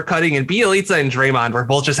backdoor cutting, and Bielitsa and Draymond were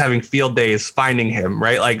both just having field days finding him,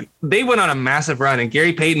 right? Like, they went on a massive run, and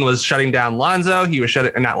Gary Payton was shutting down Lonzo. He was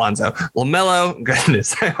not Lonzo, LaMelo.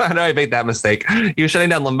 Goodness, how did I make that mistake? He was shutting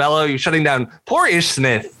down LaMelo. He was shutting down poor Ish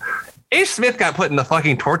Smith. Ish Smith got put in the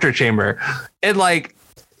fucking torture chamber. And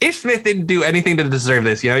Ish Smith didn't do anything to deserve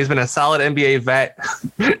this. He's been a solid NBA vet.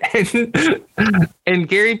 and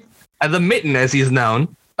Gary, the Mitten, as he's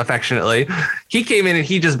known affectionately, he came in and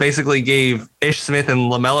he just basically gave Ish Smith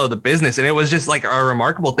and LaMelo the business. And it was just a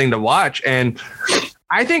remarkable thing to watch. And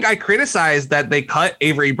I think I criticized that they cut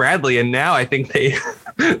Avery Bradley. And now I think they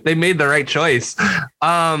made the right choice.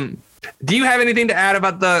 Do you have anything to add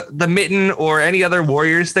about the Mitten or any other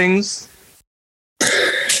Warriors things?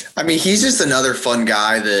 I mean, he's just another fun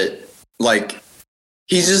guy that, I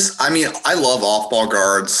love off-ball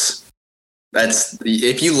guards.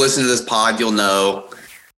 If you listen to this pod, you'll know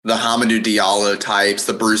the Hamidou Diallo types,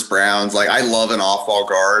 the Bruce Browns. I love an off-ball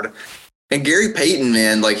guard. And Gary Payton,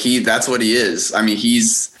 man, that's what he is. I mean, he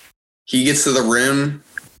gets to the rim.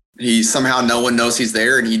 Somehow no one knows he's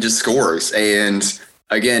there, and he just scores. And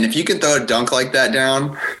again, if you can throw a dunk like that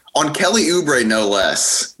down on Kelly Oubre, no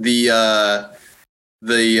less. I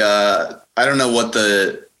don't know what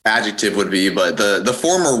the adjective would be, but the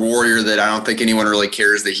former Warrior that I don't think anyone really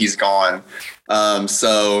cares that he's gone.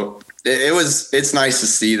 So it's nice to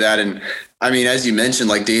see that. And I mean, as you mentioned,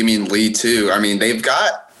 Damian Lee too. I mean, they've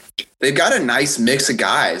got a nice mix of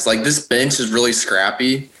guys. This bench is really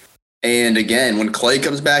scrappy. And again, when Clay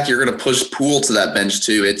comes back, you're going to push Poole to that bench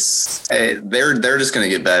too. They're just going to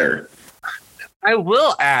get better. I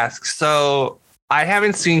will ask. So I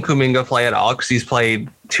haven't seen Kuminga play at all because he's played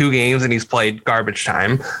 2 games and he's played garbage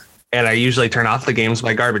time. And I usually turn off the games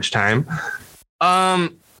by garbage time. I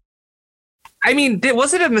mean,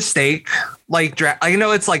 was it a mistake? I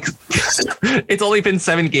know it's it's only been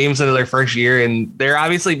 7 games into their first year, and they're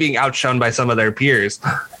obviously being outshone by some of their peers.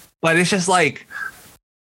 But it's just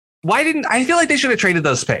why didn't I feel like they should have traded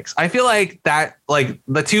those picks? I feel like that,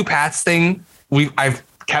 the 2 paths thing I've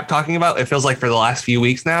kept talking about. It feels like for the last few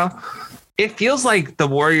weeks now, it feels like the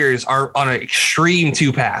Warriors are on an extreme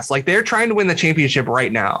 2 paths. They're trying to win the championship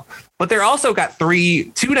right now, but they're also got 2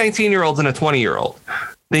 19-year-olds and a 20-year-old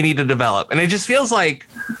they need to develop. And it just feels like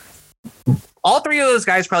all 3 of those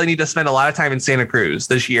guys probably need to spend a lot of time in Santa Cruz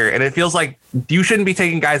this year. And it feels like you shouldn't be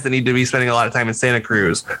taking guys that need to be spending a lot of time in Santa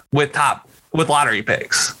Cruz with lottery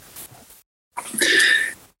picks.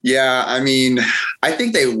 Yeah, I mean, I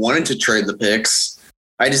think they wanted to trade the picks.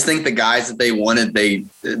 I just think the guys that they wanted,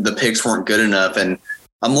 the picks weren't good enough. And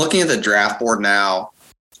I'm looking at the draft board now.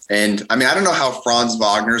 And I mean, I don't know how Franz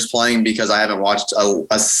Wagner's playing because I haven't watched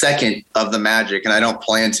a second of the Magic, and I don't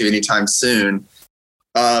plan to anytime soon.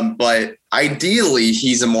 But ideally,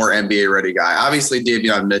 he's a more NBA ready guy. Obviously,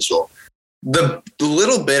 Davion Mitchell. The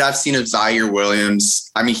little bit I've seen of Zaire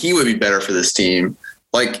Williams, I mean, he would be better for this team.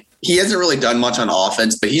 He hasn't really done much on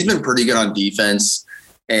offense, but he's been pretty good on defense,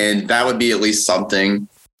 and that would be at least something.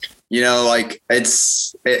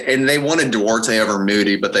 And they wanted Duarte over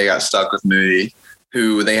Moody, but they got stuck with Moody,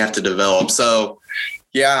 who they have to develop. So,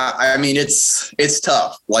 yeah, I mean, it's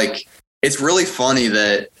tough. It's really funny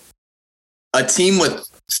that a team with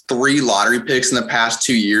 3 lottery picks in the past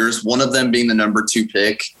 2 years, one of them being the number 2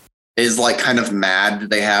 pick, is kind of mad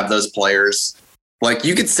that they have those players.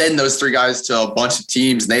 You could send those 3 guys to a bunch of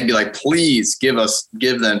teams and they'd be like, please give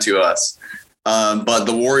them to us. But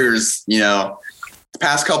the Warriors, the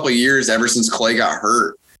past couple of years, ever since Clay got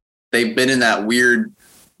hurt, they've been in that weird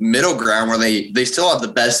middle ground where they still have the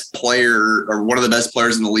best player or one of the best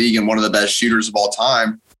players in the league and one of the best shooters of all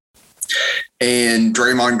time. And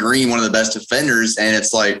Draymond Green, one of the best defenders. And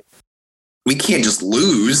it's we can't just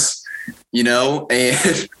lose,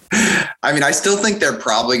 and I mean, I still think they're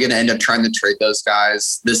probably going to end up trying to trade those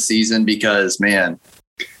guys this season because, man,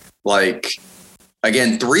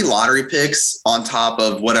 again, 3 lottery picks on top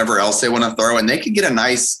of whatever else they want to throw, and they could get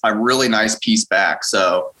a really nice piece back.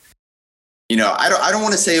 So, I don't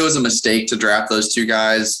want to say it was a mistake to draft those 2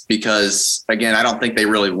 guys because, again, I don't think they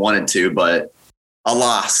really wanted to, but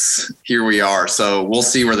alas, here we are. So we'll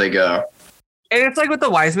see where they go. And it's like with the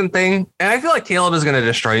Wiseman thing, and I feel like Caleb is going to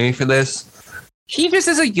destroy me for this. He just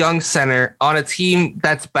is a young center on a team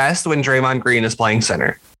that's best when Draymond Green is playing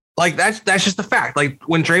center. Like that's just the fact. Like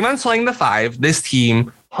when Draymond's playing the 5, this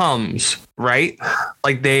team hums, right?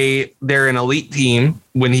 Like they're an elite team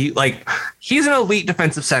when he's an elite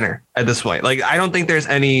defensive center at this point. Like I don't think there's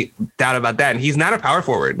any doubt about that. And he's not a power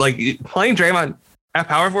forward. Like playing Draymond at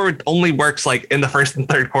power forward only works like in the first and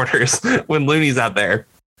third quarters when Looney's out there,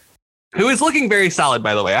 who is looking very solid,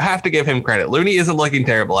 by the way. I have to give him credit. Looney isn't looking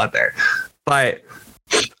terrible out there. But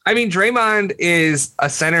I mean, Draymond is a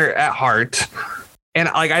center at heart. And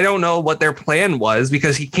like, I don't know what their plan was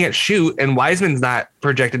because he can't shoot and Wiseman's not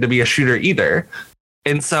projected to be a shooter either.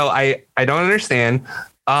 And so I don't understand.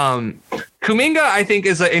 Kuminga, I think,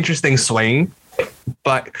 is an interesting swing,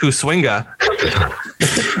 but Kuswinga.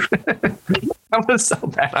 That was so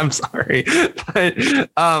bad. I'm sorry. But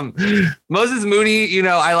Moses Moody, you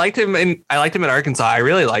know, I liked him in Arkansas. I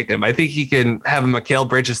really liked him. I think he can have a Mikal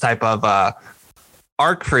Bridges type of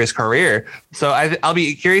arc for his career. So I'll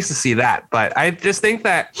be curious to see that. But I just think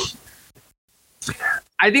that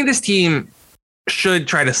I think this team should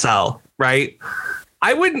try to sell, right?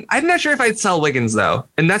 I'm not sure if I'd sell Wiggins though.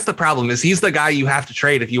 And that's the problem is he's the guy you have to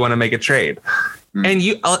trade if you want to make a trade. And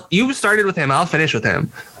you started with him. I'll finish with him.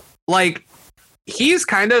 Like, he's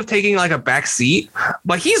kind of taking like a back seat,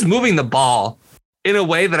 but he's moving the ball in a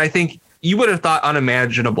way that I think you would have thought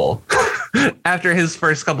unimaginable after his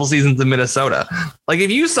first couple seasons in Minnesota. Like if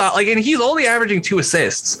you saw and he's only averaging 2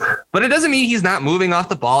 assists, but it doesn't mean he's not moving off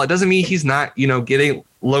the ball. It doesn't mean he's not,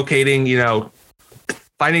 locating,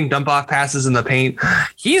 finding dump off passes in the paint.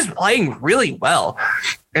 He's playing really well.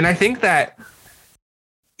 And I think that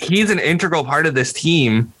he's an integral part of this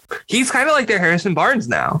team. He's kind of like their Harrison Barnes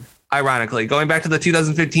now. Ironically, going back to the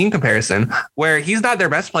 2015 comparison, where he's not their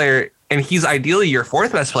best player and he's ideally your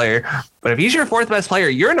 4th best player. But if he's your 4th best player,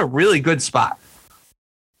 you're in a really good spot.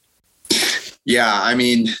 Yeah, I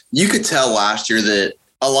mean, you could tell last year that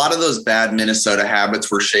a lot of those bad Minnesota habits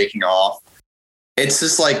were shaking off. It's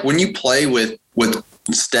just like when you play with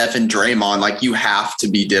Steph and Draymond, like you have to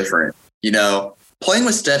be different. Playing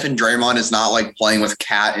with Steph and Draymond is not like playing with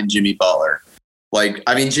Kat and Jimmy Butler. Like,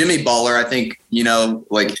 I mean, Jimmy Butler, I think,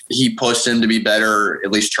 he pushed him to be better,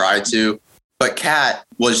 at least tried to. But Kat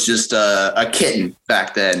was just a kitten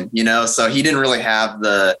back then, so he didn't really have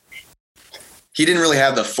the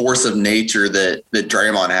force of nature that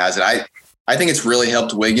Draymond has. And I think it's really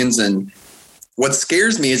helped Wiggins. And what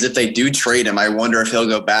scares me is if they do trade him, I wonder if he'll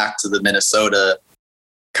go back to the Minnesota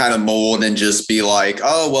kind of mold and just be like,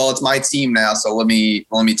 oh, well, it's my team now, so let me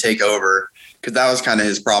take over. Because that was kind of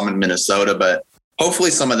his problem in Minnesota. But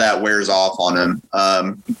hopefully some of that wears off on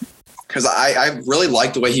him. Because I really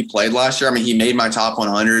liked the way he played last year. I mean, he made my top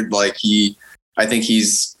 100. I think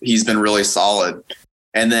he's been really solid.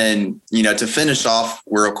 And then, to finish off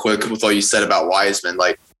real quick with what you said about Wiseman,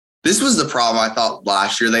 like this was the problem I thought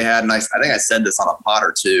last year they had. And I think I said this on a pod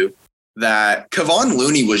or two, that Kevon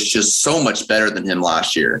Looney was just so much better than him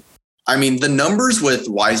last year. I mean, the numbers with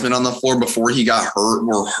Wiseman on the floor before he got hurt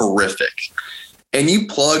were horrific. And you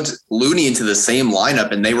plugged Looney into the same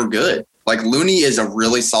lineup and they were good. Like Looney is a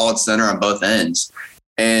really solid center on both ends.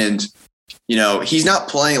 And, he's not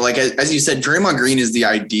playing like, as you said, Draymond Green is the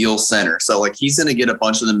ideal center. So like he's going to get a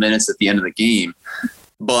bunch of the minutes at the end of the game.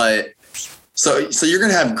 But so you're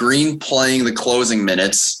going to have Green playing the closing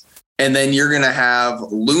minutes and then you're going to have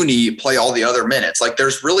Looney play all the other minutes. Like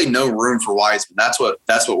there's really no room for Wiseman. That's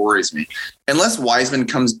what worries me. Unless Wiseman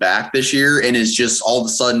comes back this year and is just all of a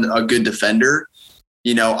sudden a good defender,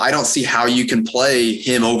 I don't see how you can play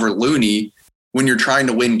him over Looney when you're trying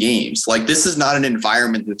to win games. Like this is not an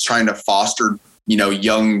environment that's trying to foster,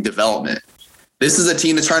 young development. This is a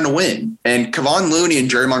team that's trying to win. And Kevon Looney and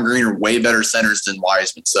Draymond Green are way better centers than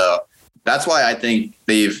Wiseman. So that's why I think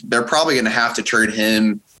they're probably going to have to trade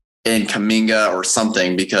him and Kuminga or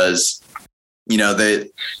something because, to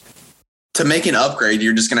make an upgrade,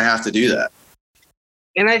 you're just going to have to do that.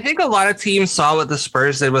 And I think a lot of teams saw what the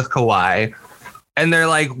Spurs did with Kawhi. And they're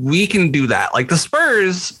like, we can do that. Like the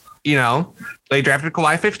Spurs, they drafted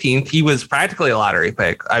Kawhi 15th. He was practically a lottery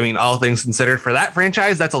pick. I mean, all things considered for that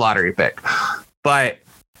franchise, that's a lottery pick. But,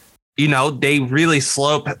 they really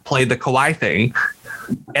slow played the Kawhi thing.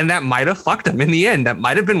 And that might have fucked him in the end. That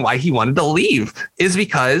might have been why he wanted to leave, is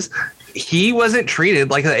because he wasn't treated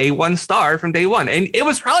like an A1 star from day one. And it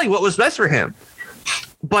was probably what was best for him.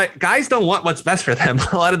 But guys don't want what's best for them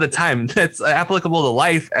a lot of the time. That's applicable to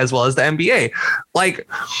life as well as the NBA. Like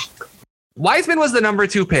Wiseman was the number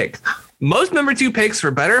 2 pick. Most number 2 picks,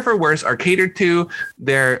 for better or for worse, are catered to.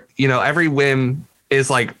 Their, every whim is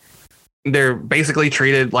like they're basically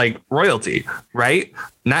treated like royalty, right?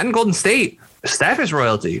 Not in Golden State. Steph is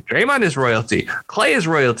royalty. Draymond is royalty. Clay is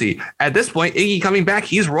royalty. At this point, Iggy coming back,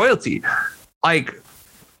 he's royalty. Like,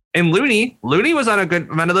 and Looney was on a good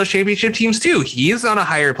amount of those championship teams too. He's on a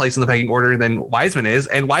higher place in the pecking order than Wiseman is.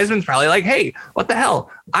 And Wiseman's probably like, hey, what the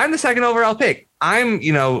hell? I'm the second overall pick. I'm,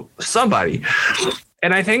 somebody.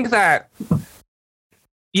 And I think that,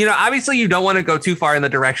 obviously you don't want to go too far in the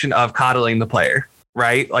direction of coddling the player,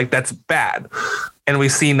 right? Like that's bad. And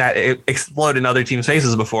we've seen that it explode in other teams'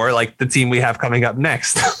 faces before, like the team we have coming up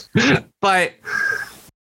next. But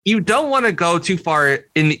you don't want to go too far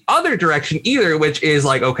in the other direction either, which is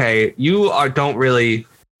like, okay, don't really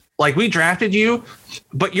like, we drafted you,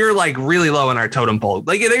 but you're like really low in our totem pole.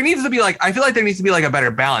 Like there needs to be like, I feel like there needs to be like a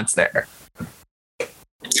better balance there.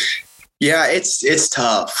 Yeah, it's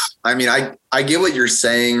tough. I mean, I get what you're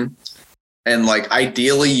saying. And like,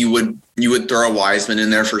 ideally you would throw Wiseman in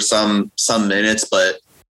there for some minutes, but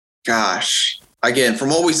gosh, again, from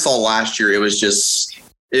what we saw last year, it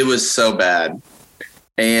was so bad.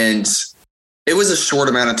 And it was a short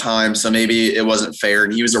amount of time, so maybe it wasn't fair.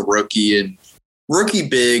 And he was a rookie, and rookie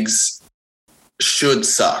bigs should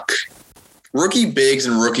suck. Rookie bigs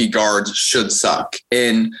and rookie guards should suck.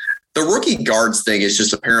 And the rookie guards thing is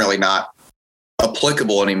just apparently not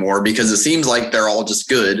applicable anymore because it seems like they're all just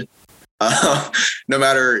good. No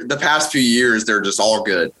matter the past few years, they're just all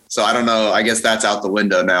good. So I don't know. I guess that's out the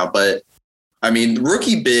window now. But I mean,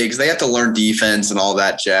 rookie bigs, they have to learn defense and all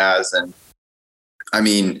that jazz. And I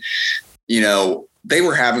mean, they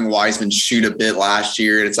were having Wiseman shoot a bit last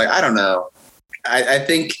year. And it's like, I don't know. I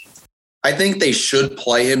think they should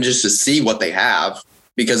play him just to see what they have,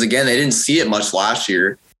 because again, they didn't see it much last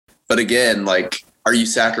year. But again, like, are you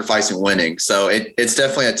sacrificing winning? So it's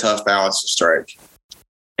definitely a tough balance to strike.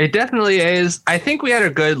 It definitely is. I think we had a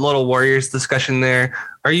good little Warriors discussion there.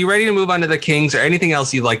 Are you ready to move on to the Kings or anything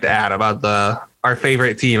else you'd like to add about our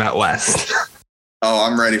favorite team out West? Oh,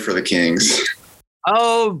 I'm ready for the Kings.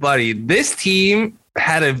 Oh, buddy, this team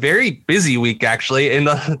had a very busy week, actually. In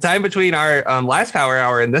the time between our last Power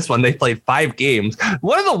Hour and this one, they played 5 games.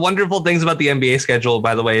 One of the wonderful things about the NBA schedule,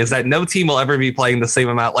 by the way, is that no team will ever be playing the same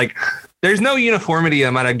amount. Like, there's no uniformity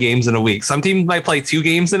amount of games in a week. Some teams might play 2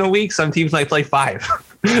 games in a week. Some teams might play 5.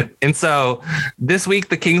 And so this week,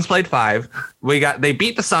 the Kings played 5. They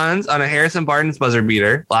beat the Suns on a Harrison Barnes buzzer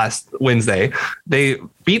beater last Wednesday. They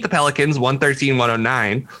beat the Pelicans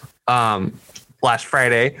 113-109. Last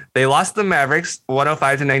Friday. They lost to the Mavericks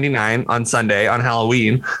 105-99 on Sunday on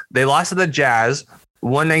Halloween. They lost to the Jazz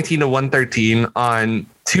 119-113 on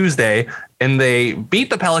Tuesday, and they beat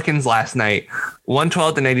the Pelicans last night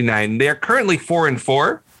 112-99. They are currently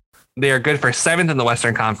 4-4. They are good for 7th in the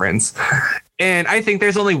Western Conference. And I think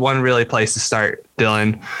there's only one really place to start,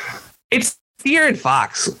 Dylan. It's De'Aaron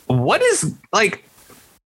Fox. What is, like,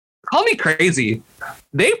 call me crazy.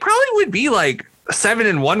 They probably would be like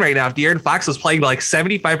 7-1 right now if De'Aaron Fox was playing like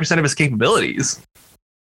 75% of his capabilities.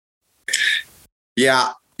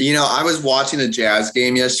 Yeah. I was watching the Jazz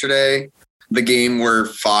game yesterday, the game where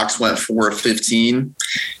Fox went 4-15,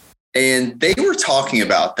 and they were talking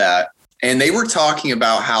about that. And they were talking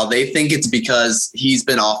about how they think it's because he's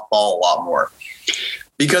been off ball a lot more.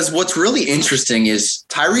 Because what's really interesting is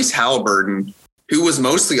Tyrese Halliburton, who was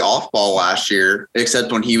mostly off ball last year,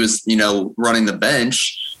 except when he was, running the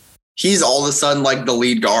bench, he's all of a sudden like the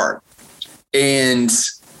lead guard. And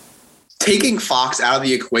taking Fox out of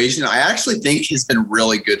the equation, I actually think has been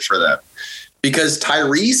really good for them, because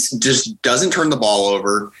Tyrese just doesn't turn the ball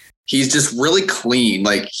over. He's just really clean.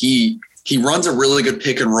 Like he runs a really good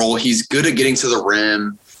pick and roll. He's good at getting to the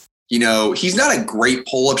rim. He's not a great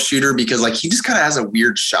pull-up shooter because like he just kind of has a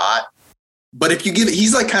weird shot. But if you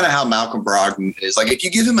he's like kind of how Malcolm Brogdon is. Like if you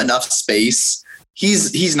give him enough space,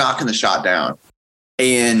 he's knocking the shot down.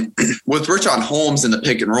 And with Richaun Holmes in the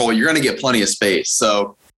pick and roll, you're going to get plenty of space.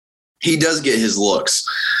 So he does get his looks.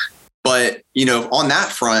 But, on that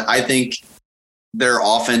front, I think their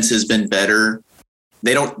offense has been better.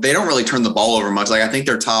 They don't really turn the ball over much. Like I think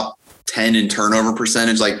they're top 10 in turnover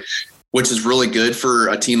percentage, like, which is really good for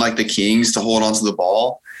a team like the Kings to hold onto the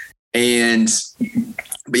ball.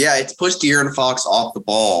 But yeah, it's pushed De'Aaron Fox off the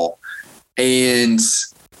ball. And,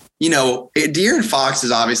 De'Aaron Fox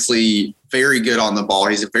is obviously very good on the ball.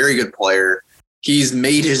 He's a very good player. He's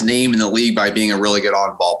made his name in the league by being a really good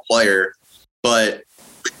on-ball player, but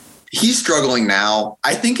he's struggling now.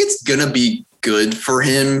 I think it's going to be good for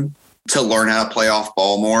him to learn how to play off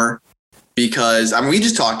ball more, because we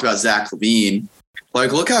just talked about Zach LaVine.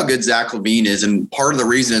 Like, look how good Zach LaVine is. And part of the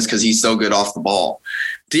reason is because he's so good off the ball.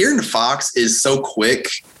 De'Aaron Fox is so quick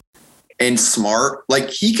and smart, like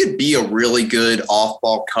he could be a really good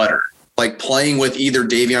off-ball cutter, like playing with either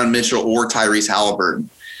Davion Mitchell or Tyrese Halliburton.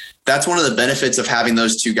 That's one of the benefits of having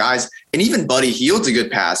those two guys. And even Buddy Hield's a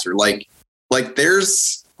good passer.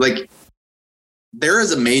 There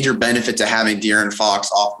is a major benefit to having De'Aaron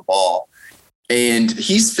Fox off the ball. And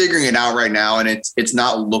he's figuring it out right now, and it's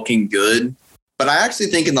not looking good. But I actually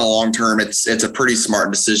think in the long term, it's a pretty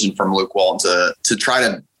smart decision from Luke Walton to try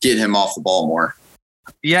to get him off the ball more.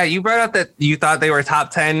 Yeah, you brought up that you thought they were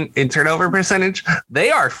top 10 in turnover percentage.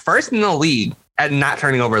 They are first in the league at not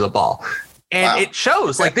turning over the ball. And It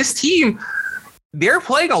shows. Like, this team, they're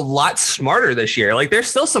playing a lot smarter this year. Like, there's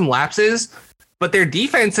still some lapses, but their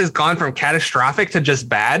defense has gone from catastrophic to just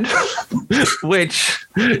bad, which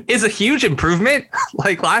is a huge improvement.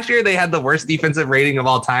 Like, last year, they had the worst defensive rating of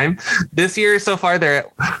all time. This year, so far, they're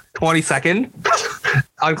at 22nd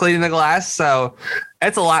on cleaning the glass. So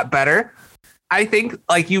it's a lot better. I think,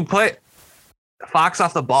 like, you put Fox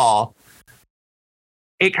off the ball,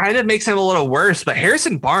 it kind of makes him a little worse, but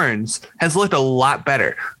Harrison Barnes has looked a lot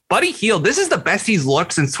better. Buddy Hield, this is the best he's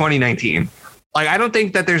looked since 2019. Like, I don't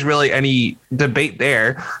think that there's really any debate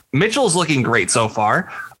there. Mitchell's looking great so far.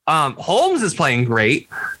 Holmes is playing great.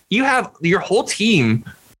 You have your whole team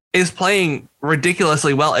is playing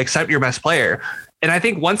ridiculously well, except your best player. And I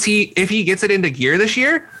think if he gets it into gear this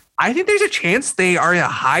year, I think there's a chance they are a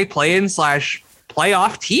high play-in /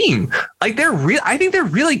 playoff team. Like, I think they're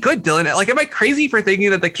really good, Dylan. Like, am I crazy for thinking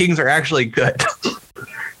that the Kings are actually good?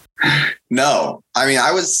 No, I mean,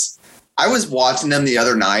 I was watching them the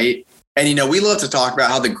other night, and, we love to talk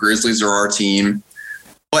about how the Grizzlies are our team,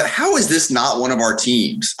 but how is this not one of our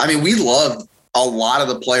teams? I mean, we love a lot of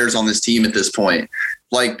the players on this team at this point.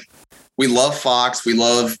 Like, we love Fox, we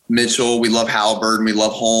love Mitchell, we love Halliburton, we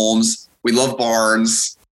love Holmes, we love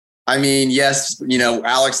Barnes. I mean, yes,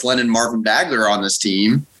 Alex Len and Marvin Bagley are on this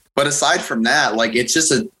team, but aside from that, like, it's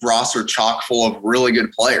just a roster chock full of really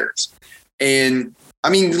good players. And I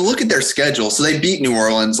mean, look at their schedule. So they beat New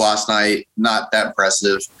Orleans last night. Not that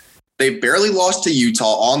impressive. They barely lost to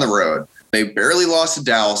Utah on the road. They barely lost to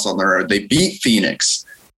Dallas on the road. They beat Phoenix.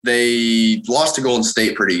 They lost to Golden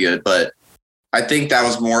State pretty good, but I think that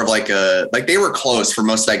was more of like they were close for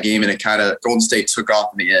most of that game, and it kind of Golden State took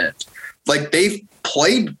off in the end. Like, they've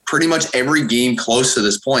played pretty much every game close to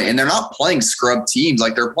this point, and they're not playing scrub teams.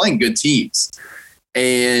 Like, they're playing good teams.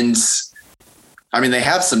 And I mean, they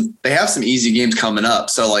have some easy games coming up.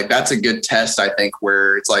 So, like, that's a good test, I think,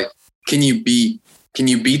 where it's like, can you beat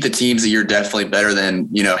the teams that you're definitely better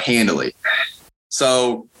than, handily?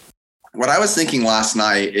 So what I was thinking last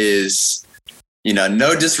night is,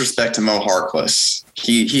 no disrespect to Mo Harkless.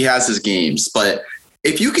 He has his games, but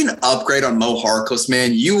if you can upgrade on Mo Harkless,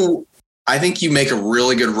 man, I think you make a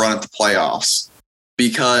really good run at the playoffs,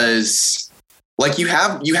 because like you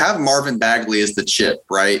have Marvin Bagley as the chip,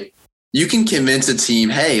 right? You can convince a team,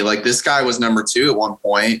 hey, like, this guy was number 2 at one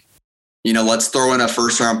point. Let's throw in a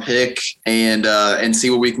first round pick and see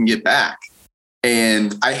what we can get back.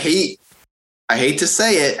 And I hate to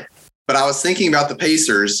say it, but I was thinking about the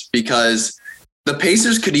Pacers, because the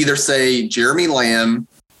Pacers could either say Jeremy Lamb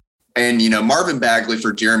and, Marvin Bagley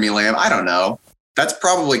for Jeremy Lamb. I don't know. That's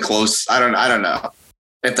probably close. I don't know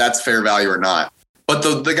if that's fair value or not. But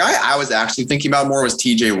the guy I was actually thinking about more was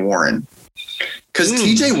TJ Warren. Because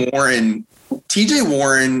TJ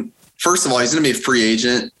Warren, first of all, he's going to be a free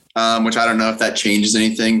agent, which I don't know if that changes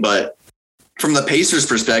anything. But from the Pacers'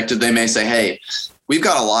 perspective, they may say, hey, we've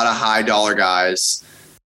got a lot of high dollar guys.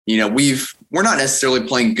 We're not necessarily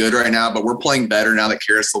playing good right now, but we're playing better now that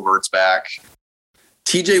Karis LeVert's back.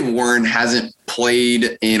 TJ Warren hasn't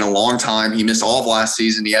played in a long time. He missed all of last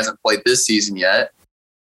season. He hasn't played this season yet.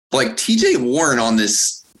 Like, TJ Warren on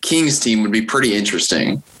this Kings team would be pretty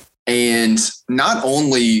interesting. And not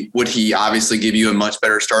only would he obviously give you a much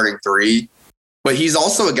better starting 3, but he's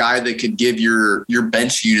also a guy that could give your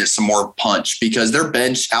bench unit some more punch, because their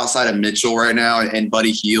bench outside of Mitchell right now and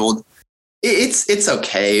Buddy Hield, it's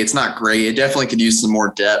okay. It's not great. It definitely could use some more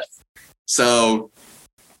depth. So,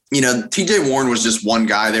 TJ Warren was just one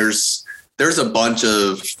guy. There's a bunch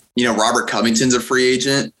of, Robert Covington's a free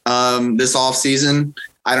agent this offseason.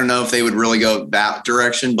 I don't know if they would really go that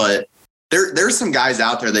direction, but there's some guys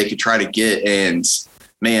out there they could try to get. And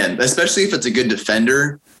man, especially if it's a good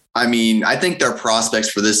defender, I mean, I think their prospects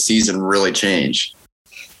for this season really change.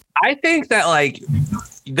 I think that, like,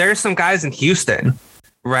 there's some guys in Houston,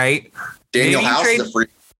 right? Daniel House is a free.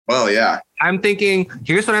 Well, yeah.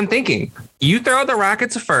 Here's what I'm thinking. You throw the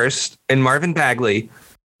Rockets first and Marvin Bagley,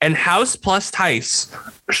 and House plus Tice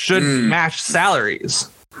should match salaries.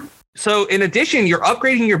 So in addition, you're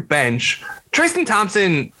upgrading your bench. Tristan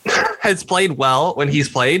Thompson has played well when he's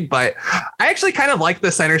played, but I actually kind of like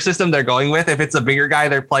the center system they're going with. If it's a bigger guy,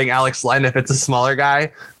 they're playing Alex Len. If it's a smaller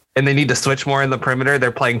guy and they need to switch more in the perimeter,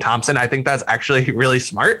 they're playing Thompson. I think that's actually really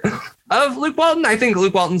smart of Luke Walton. I think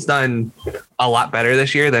Luke Walton's done a lot better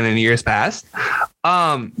this year than in years past.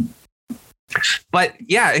 But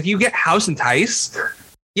yeah, if you get House and Tice,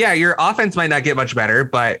 yeah, your offense might not get much better,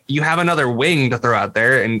 but you have another wing to throw out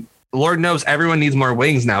there. And Lord knows everyone needs more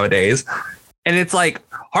wings nowadays. And it's like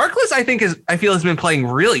Harkless, I feel has been playing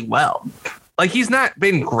really well. Like he's not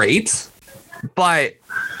been great, but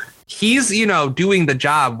he's, doing the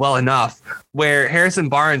job well enough where Harrison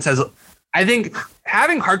Barnes I think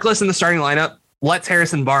having Harkless in the starting lineup lets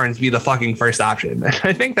Harrison Barnes be the fucking first option.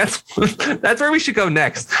 I think that's where we should go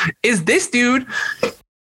next. Is this dude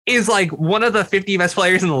is like one of the 50 best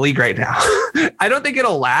players in the league right now. I don't think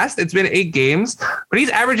it'll last. It's been 8 games, but he's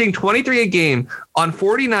averaging 23 a game on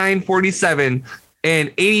 49, 47,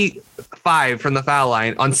 and 85 from the foul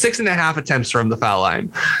line on 6.5 attempts from the foul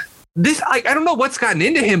line. I don't know what's gotten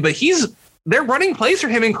into him, but they're running plays for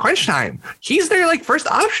him in crunch time. He's their like first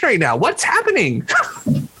option right now. What's happening?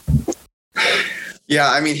 Yeah,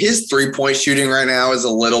 I mean, his 3-point shooting right now is a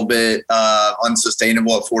little bit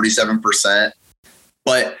unsustainable at 47%.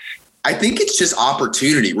 But I think it's just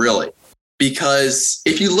opportunity, really, because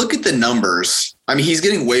if you look at the numbers, I mean, he's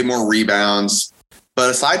getting way more rebounds. But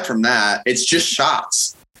aside from that, it's just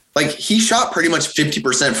shots. Like he shot pretty much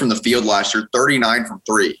 50% from the field last year, 39 from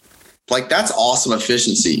 3. Like that's awesome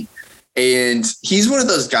efficiency. And he's one of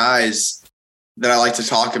those guys that I like to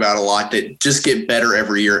talk about a lot that just get better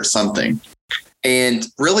every year at something. And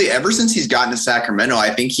really, ever since he's gotten to Sacramento, I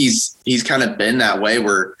think he's kind of been that way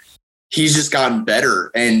where he's just gotten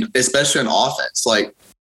better, and especially on offense. Like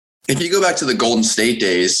if you go back to the Golden State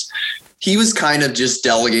days, he was kind of just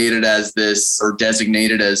designated as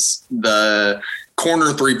the corner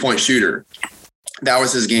 3-point shooter. That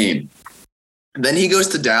was his game. Then he goes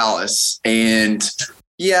to Dallas, and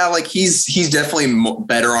yeah, like he's definitely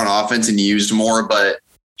better on offense and used more, but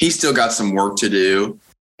he's still got some work to do.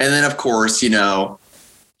 And then of course, he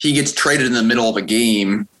gets traded in the middle of a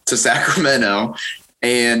game to Sacramento.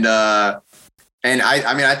 And I mean,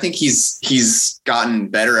 I think he's gotten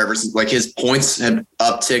better ever since. Like his points have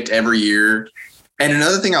upticked every year. And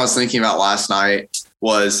another thing I was thinking about last night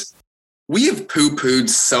was we have poo-pooed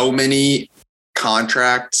so many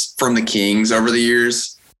contracts from the Kings over the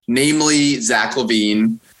years, namely Zach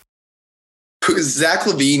LaVine. Zach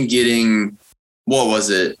LaVine getting, what was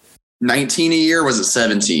it, 19 a year? Was it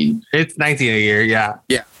 17? It's 19 a year, yeah.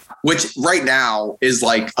 Yeah. Which right now is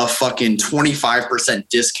like a fucking 25%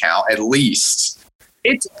 discount at least.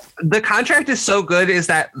 The contract is so good is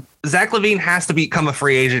that Zach LaVine has to become a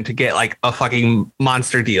free agent to get like a fucking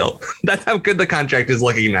monster deal. That's how good the contract is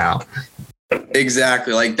looking now.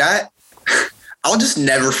 Exactly. Like that. I'll just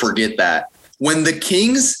never forget that. When the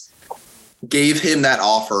Kings gave him that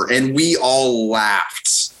offer and we all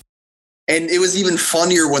laughed. And it was even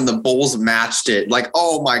funnier when the Bulls matched it. Like,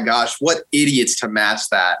 oh my gosh, what idiots to match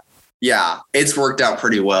that. Yeah, it's worked out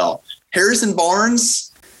pretty well. Harrison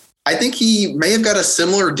Barnes, I think he may have got a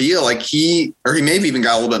similar deal. Like he may have even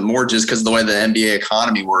got a little bit more just because of the way the NBA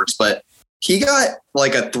economy works. But he got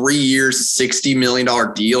like a 3-year, $60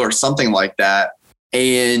 million deal or something like that.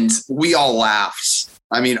 And we all laughed.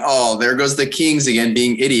 I mean, oh, there goes the Kings again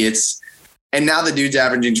being idiots. And now the dude's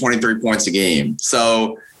averaging 23 points a game.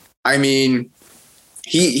 So, I mean,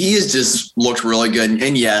 he has just looked really good.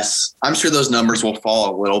 And yes, I'm sure those numbers will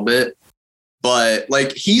fall a little bit. But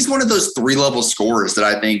like he's one of those 3-level scorers that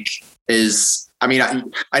I think is, I mean,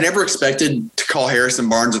 I never expected to call Harrison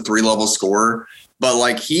Barnes a 3-level scorer, but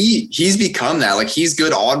like he's become that. Like he's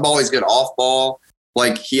good on ball, he's good off ball.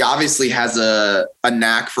 Like he obviously has a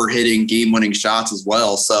knack for hitting game-winning shots as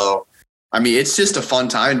well. So, I mean, it's just a fun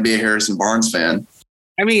time to be a Harrison Barnes fan.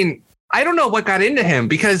 I mean, I don't know what got into him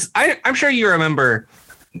because I'm sure you remember,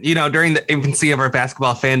 during the infancy of our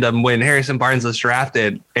basketball fandom when Harrison Barnes was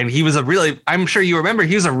drafted and I'm sure you remember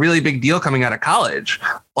he was a really big deal coming out of college.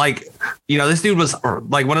 Like, this dude was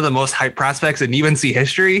like one of the most hyped prospects in UNC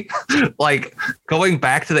history, like going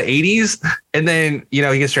back to the 80s. And then, he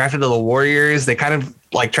gets drafted to the Warriors. They kind of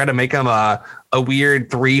like try to make him a weird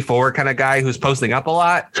 3-4 kind of guy who's posting up a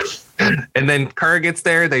lot. And then Kerr gets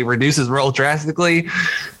there. They reduce his role drastically.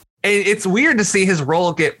 And it's weird to see his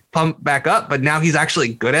role get pumped back up, but now he's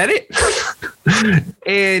actually good at it.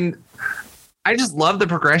 And I just love the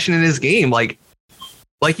progression in his game. Like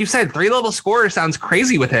you said, 3-level scorer sounds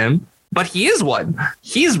crazy with him, but he is one.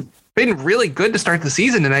 He's been really good to start the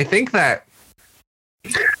season. And I think that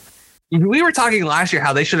we were talking last year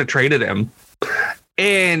how they should have traded him.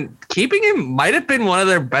 And keeping him might have been one of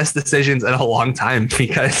their best decisions in a long time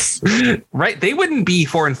because, right, they wouldn't be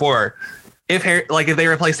 4-4 if they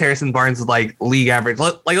replaced Harrison Barnes with like league average.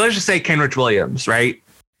 Let's just say Kenrich Williams, right?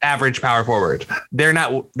 Average power forward. They're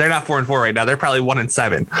not 4-4 right now. They're probably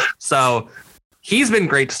 1-7. So he's been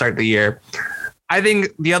great to start the year. I think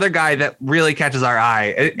the other guy that really catches our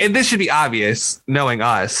eye, and this should be obvious knowing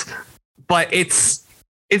us, but it's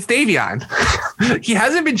Davion. He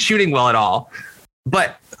hasn't been shooting well at all.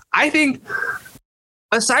 But I think,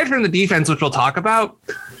 aside from the defense, which we'll talk about,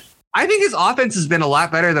 I think his offense has been a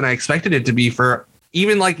lot better than I expected it to be for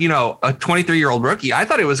even a 23-year-old rookie. I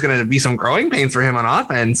thought it was going to be some growing pains for him on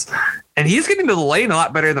offense, and he's getting to the lane a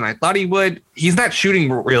lot better than I thought he would. He's not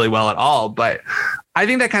shooting really well at all, but I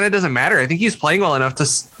think that kind of doesn't matter. I think he's playing well enough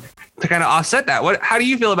to kind of offset that. How do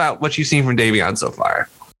you feel about what you've seen from Davion so far?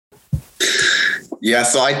 Yeah,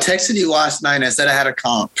 so I texted you last night and I said I had a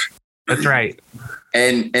comp. That's right.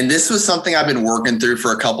 And this was something I've been working through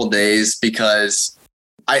for a couple of days because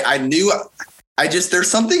I knew there's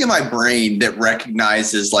something in my brain that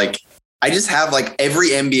recognizes I just have every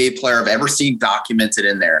NBA player I've ever seen documented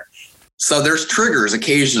in there. So there's triggers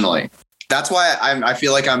occasionally. That's why I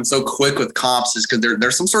feel like I'm so quick with comps is because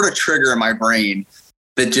there's some sort of trigger in my brain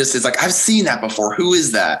that just is I've seen that before. Who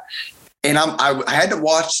is that? And I had to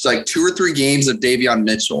watch 2 or 3 games of Davion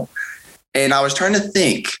Mitchell. And I was trying to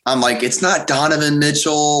think, I'm it's not Donovan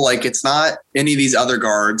Mitchell. It's not any of these other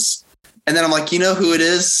guards. And then I'm you know who it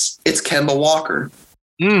is? It's Kemba Walker.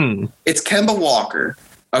 It's Kemba Walker.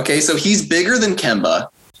 Okay. So he's bigger than Kemba,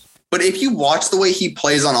 but if you watch the way he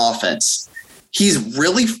plays on offense, he's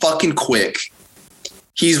really fucking quick.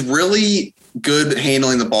 He's really good at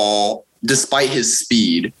handling the ball despite his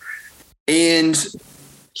speed. And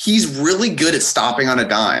he's really good at stopping on a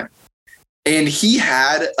dime. And he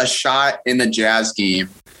had a shot in the Jazz game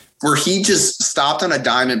where he just stopped on a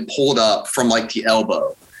dime and pulled up from the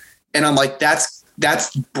elbow. And I'm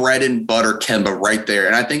that's bread and butter Kemba right there.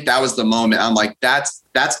 And I think that was the moment. I'm that's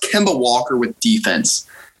Kemba Walker with defense.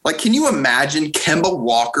 Can you imagine Kemba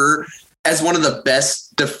Walker as one of the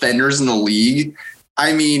best defenders in the league?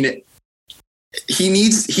 I mean, he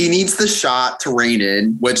needs the shot to rein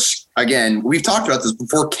in, which again, we've talked about this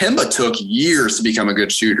before. Kemba took years to become a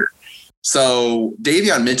good shooter. So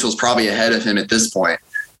Davion Mitchell's probably ahead of him at this point.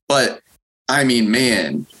 But I mean,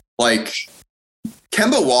 man,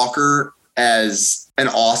 Kemba Walker as an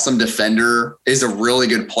awesome defender is a really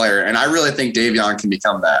good player. And I really think Davion can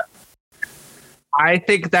become that. I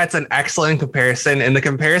think that's an excellent comparison. And the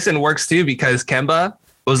comparison works too, because Kemba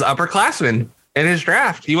was upperclassman in his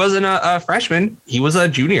draft. He wasn't a freshman. He was a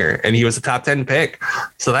junior and he was a top 10 pick.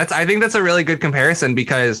 So I think that's a really good comparison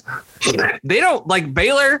because they don't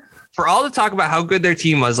Baylor. For all the talk about how good their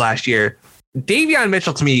team was last year, Davion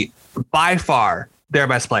Mitchell, to me, by far, their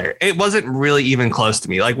best player. It wasn't really even close to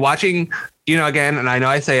me. Watching, again, and I know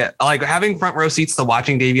I say it, having front row seats to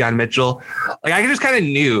watching Davion Mitchell, I just kind of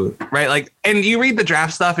knew, right? And you read the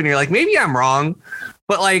draft stuff and you're maybe I'm wrong,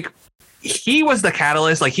 but he was the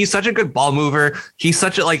catalyst. He's such a good ball mover. He's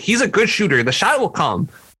such a, he's a good shooter. The shot will come.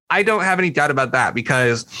 I don't have any doubt about that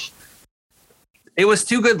because it was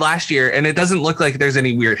too good last year, and it doesn't look like there's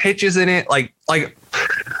any weird hitches in it. Like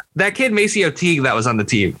that kid Maceo Teague that was on the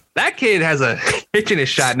team. That kid has a hitch in his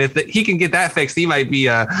shot, and if he can get that fixed, he might be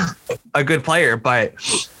a good player. But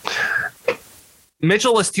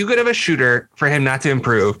Mitchell was too good of a shooter for him not to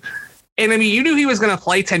improve. And I mean, you knew he was going to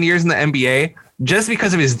play 10 years in the NBA just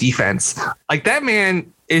because of his defense. That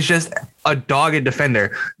man is just a dogged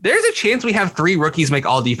defender. There's a chance we have 3 rookies make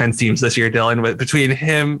all defense teams this year, Dylan, between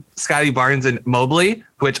him, Scotty Barnes, and Mobley,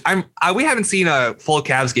 which we haven't seen a full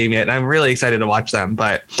Cavs game yet, and I'm really excited to watch them.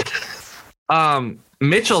 But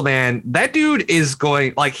Mitchell, man, that dude is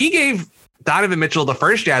going, he gave Donovan Mitchell the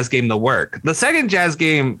first Jazz game the work. The second Jazz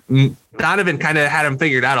game, Donovan kind of had him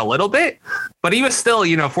figured out a little bit, but he was still,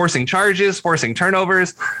 forcing charges, forcing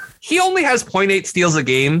turnovers. He only has 0.8 steals a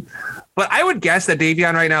game. But I would guess that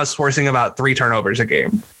Davion right now is forcing about 3 turnovers a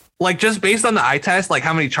game. Just based on the eye test,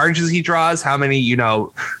 how many charges he draws, how many,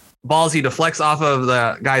 balls he deflects off of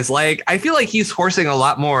the guy's leg. I feel like he's forcing a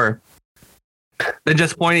lot more than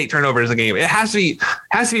just 0.8 turnovers a game. It has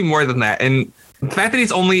to be more than that. And the fact that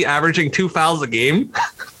he's only averaging 2 fouls a game,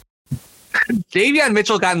 Davion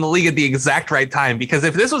Mitchell got in the league at the exact right time, because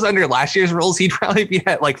if this was under last year's rules, he'd probably be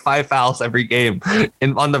at 5 fouls every game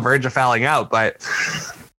and on the verge of fouling out. But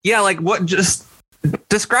yeah, just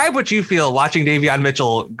describe what you feel watching Davion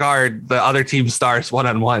Mitchell guard the other team's stars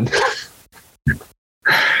one-on-one.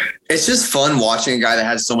 It's just fun watching a guy that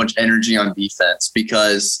has so much energy on defense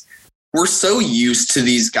because we're so used to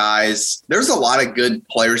these guys. There's a lot of good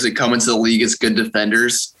players that come into the league as good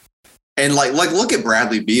defenders. And like look at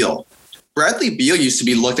Bradley Beal. Bradley Beal used to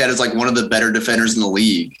be looked at as like one of the better defenders in the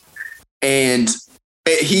league. And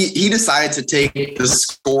he decided to take the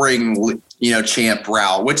scoring, champ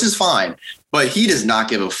route, which is fine. But he does not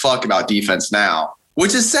give a fuck about defense now,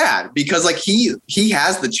 which is sad because like he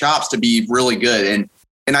has the chops to be really good.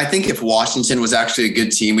 And I think if Washington was actually a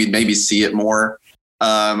good team, we'd maybe see it more.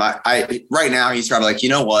 I right now he's probably like, you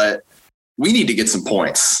know what, we need to get some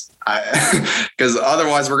points because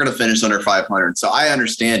otherwise we're going to finish under 500. So I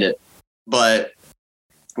understand it, but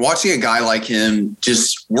watching a guy like him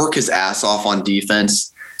just work his ass off on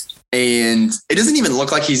defense, and it doesn't even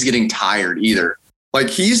look like he's getting tired either. Like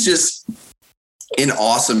he's just in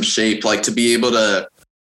awesome shape, like to be able to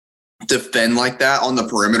defend like that on the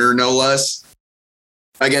perimeter, no less,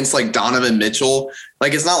 against like Donovan Mitchell.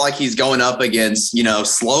 Like it's not like he's going up against,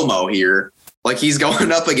 slow-mo here. Like he's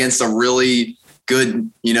going up against a really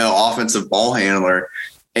good, offensive ball handler.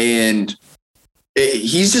 And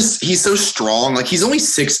he's so strong. Like he's only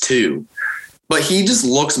 6'2", but he just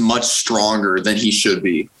looks much stronger than he should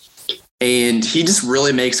be. And he just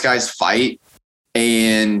really makes guys fight.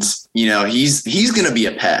 And, he's going to be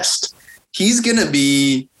a pest. He's going to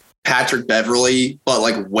be Patrick Beverley, but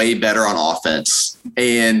like way better on offense.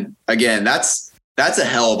 And again, that's a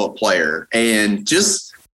hell of a player. And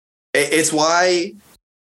just, it's why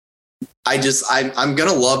I'm going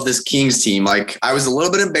to love this Kings team. Like I was a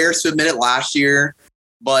little bit embarrassed to admit it last year,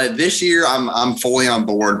 but this year I'm fully on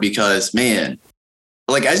board because, man,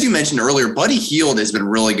 like, as you mentioned earlier, Buddy Hield has been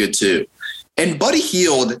really good too. And Buddy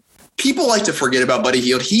Hield, people like to forget about Buddy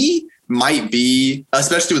Hield. He might be,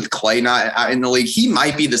 especially with Clay not in the league, he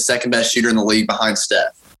might be the second best shooter in the league behind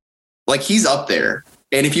Steph. Like he's up there.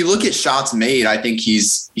 And if you look at shots made, I think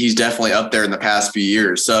he's definitely up there in the past few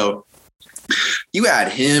years. So you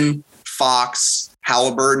add him, Fox,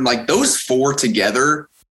 Halliburton, like those four together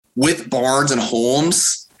with Barnes and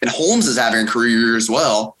Holmes is having a career year as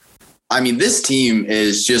well. I mean, this team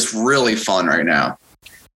is just really fun right now.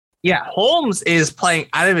 Yeah, Holmes is playing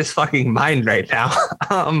out of his fucking mind right now.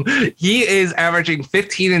 He is averaging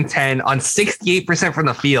 15 and 10 on 68% from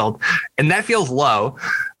the field, and that feels low.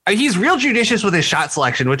 He's real judicious with his shot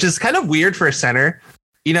selection, which is kind of weird for a center.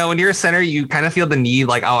 When you're a center, you kind of feel the need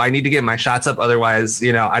like, oh, I need to get my shots up. Otherwise,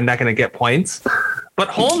 I'm not going to get points. But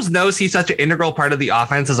Holmes knows he's such an integral part of the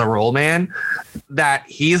offense as a roll man that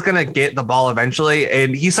he's going to get the ball eventually.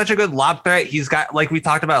 And he's such a good lob threat. He's got, like we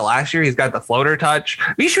talked about last year, he's got the floater touch.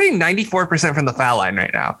 He's shooting 94% from the foul line right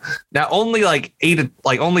now. Now only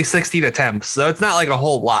only 60 attempts. So it's not like a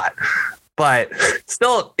whole lot, but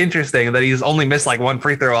still interesting that he's only missed like one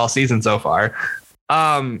free throw all season so far.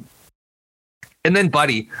 And then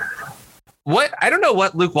Buddy, I don't know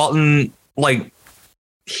what Luke Walton,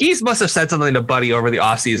 he must have said something to Buddy over the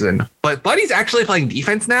offseason, but Buddy's actually playing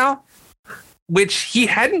defense now, which he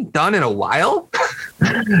hadn't done in a while.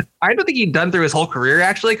 I don't think he'd done through his whole career,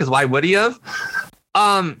 actually, because why would he have?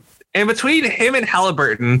 And between him and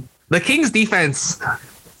Halliburton, the Kings defense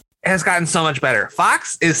has gotten so much better.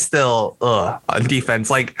 Fox is still on defense.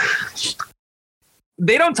 Like,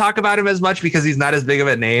 they don't talk about him as much because he's not as big of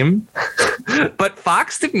a name. But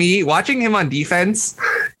Fox, to me, watching him on defense,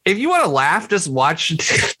 if you want to laugh, just watch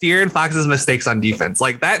De'Aaron Fox's mistakes on defense.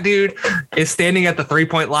 Like that dude is standing at the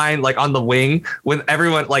 3-point line, like on the wing with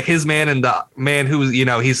everyone, like his man and the man who,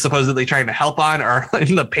 he's supposedly trying to help on or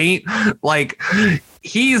in the paint. Like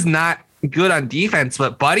he's not good on defense,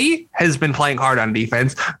 but Buddy has been playing hard on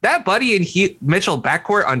defense. That Buddy and Mitchell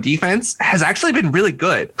backcourt on defense has actually been really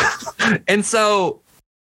good. And so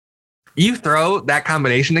you throw that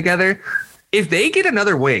combination together, if they get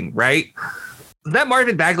another wing, right? That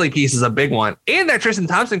Marvin Bagley piece is a big one. And that Tristan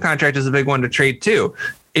Thompson contract is a big one to trade too.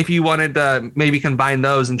 If you wanted to maybe combine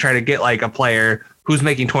those and try to get like a player who's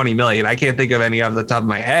making 20 million. I can't think of any off the top of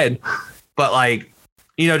my head, but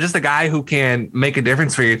just a guy who can make a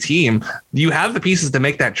difference for your team. You have the pieces to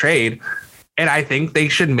make that trade. And I think they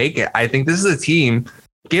should make it. I think this is a team,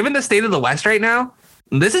 given the state of the West right now,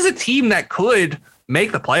 this is a team that could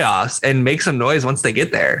make the playoffs and make some noise once they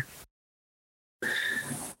get there.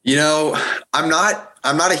 I'm not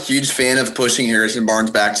a huge fan of pushing Harrison Barnes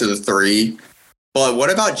back to the 3, but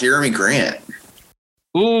what about Jeremy Grant?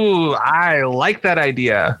 Ooh, I like that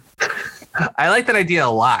idea. I like that idea a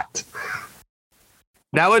lot.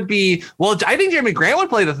 That would be, I think Jeremy Grant would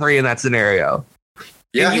play the 3 in that scenario.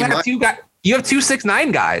 Yeah, you have 2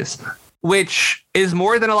 6'9" guys, which is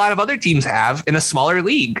more than a lot of other teams have in a smaller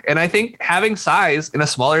league. And I think having size in a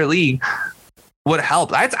smaller league would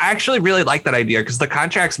help. I actually really like that idea because the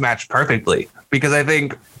contracts match perfectly. Because I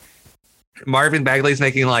think Marvin Bagley's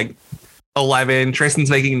making like 11, Tristan's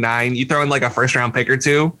making 9. You throw in like a first round pick or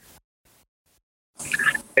two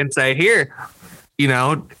and say, here, we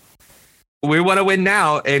want to win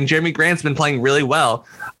now. And Jeremy Grant's been playing really well.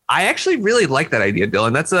 I actually really like that idea,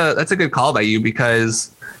 Dylan. That's a good call by you,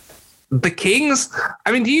 because the Kings,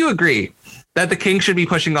 do you agree that the Kings should be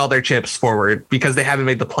pushing all their chips forward because they haven't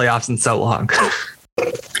made the playoffs in so long?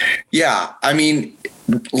 Yeah.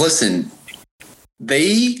 Listen,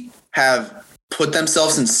 they have put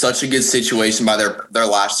themselves in such a good situation by their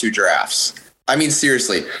last 2 drafts.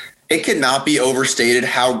 Seriously, it could not be overstated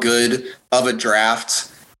how good of a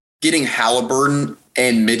draft getting Halliburton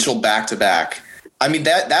and Mitchell back to back.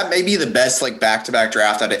 That may be the best back to back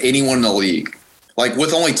draft out of anyone in the league.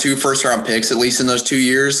 With only 2 first round picks, at least in those 2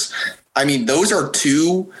 years. Those are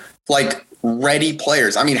 2 ready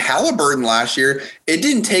players. Halliburton last year, it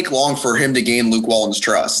didn't take long for him to gain Luke Walton's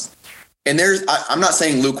trust. And I'm not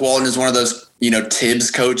saying Luke Walton is one of those,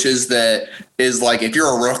 Tibbs coaches that is if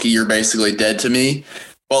you're a rookie, you're basically dead to me.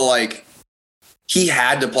 But he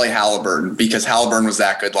had to play Halliburton because Halliburton was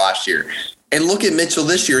that good last year. And look at Mitchell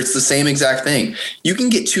this year. It's the same exact thing. You can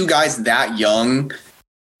get 2 guys that young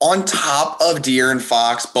on top of De'Aaron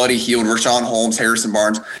Fox, Buddy Hield, Rashawn Holmes, Harrison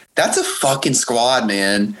Barnes. That's a fucking squad,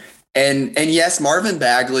 man. And yes, Marvin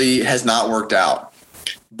Bagley has not worked out.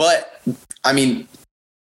 But,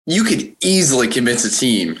 you could easily convince a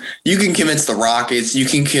team. You can convince the Rockets. You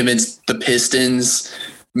can convince the Pistons,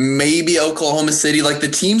 maybe Oklahoma City. The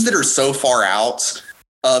teams that are so far out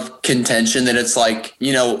of contention that it's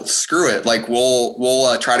screw it.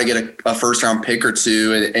 We'll try to get a first round pick or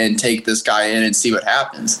 2 and take this guy in and see what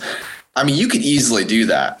happens. You could easily do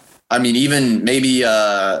that. Even maybe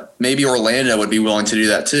Orlando would be willing to do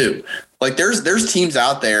that too. There's teams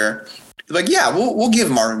out there yeah, we'll give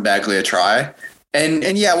Marvin Bagley a try.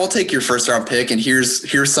 And yeah, we'll take your first round pick, and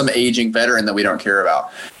here's some aging veteran that we don't care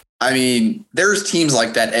about. There's teams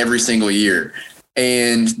like that every single year.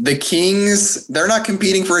 And the Kings, they're not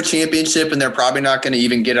competing for a championship, and they're probably not going to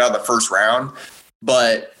even get out of the first round.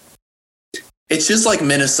 But it's just like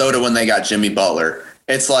Minnesota when they got Jimmy Butler.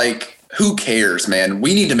 It's who cares, man?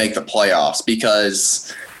 We need to make the playoffs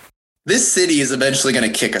because this city is eventually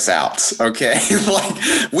going to kick us out. Okay.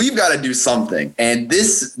 We've got to do something. And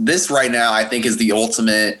this right now, I think, is the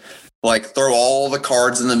ultimate, throw all the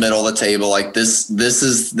cards in the middle of the table. This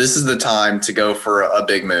is the time to go for a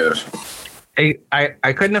big move.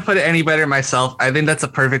 I couldn't have put it any better myself. I think that's a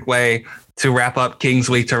perfect way to wrap up Kings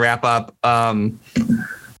Week, to wrap up all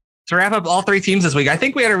 3 teams this week. I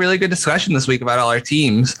think we had a really good discussion this week about all our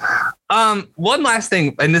teams. One last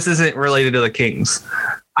thing, and this isn't related to the Kings.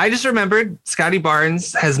 I just remembered Scotty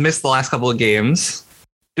Barnes has missed the last couple of games.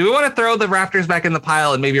 Do we want to throw the Raptors back in the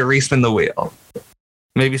pile and maybe respin the wheel?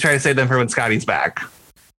 Maybe try to save them for when Scotty's back.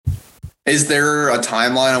 Is there a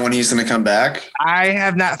timeline on when he's going to come back? I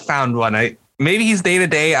have not found one. Maybe he's day to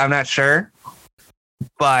day. I'm not sure.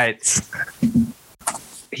 But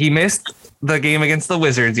he missed the game against the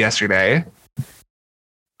Wizards yesterday.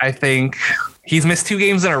 I think he's missed 2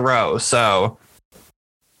 games in a row. So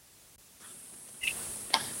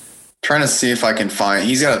trying to see if I can find.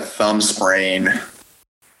 He's got a thumb sprain.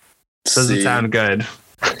 Doesn't sound good.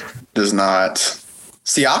 Does not.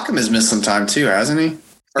 Siakam has missed some time too, hasn't he?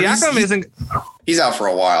 Siakam isn't. He's out for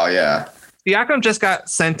a while. Yeah. Siakam just got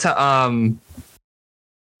sent to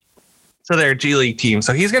their G League team,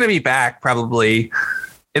 so he's going to be back probably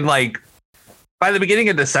in by the beginning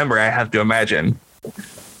of December. I have to imagine.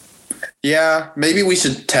 Yeah, maybe we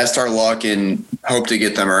should test our luck and hope to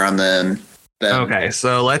get them around then. Okay,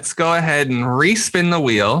 so let's go ahead and respin the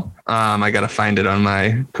wheel. I got to find it on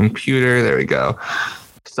my computer. There we go.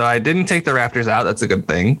 So I didn't take the Raptors out. That's a good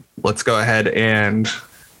thing. Let's go ahead and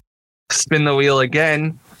spin the wheel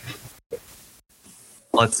again.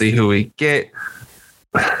 Let's see who we get.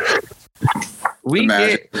 We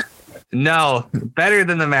get no better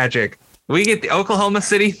than the Magic. We get the Oklahoma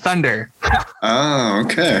City Thunder. Oh,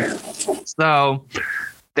 okay. So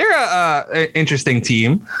they're an interesting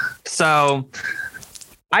team. So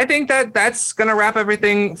I think that's going to wrap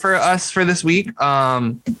everything for us for this week.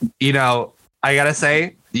 I got to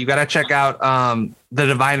say, you got to check out the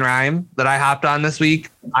Divine Rhyme that I hopped on this week.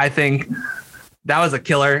 I think that was a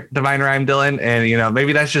killer Divine Rhyme, Dylan. And,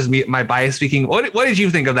 maybe that's just me, my bias speaking. What did you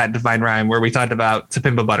think of that Divine Rhyme where we talked about To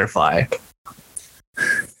Pimp a Butterfly?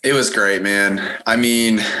 It was great, man.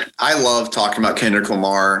 I love talking about Kendrick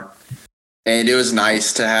Lamar. And it was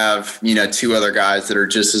nice to have, 2 other guys that are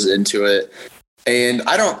just as into it. And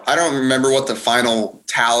I don't remember what the final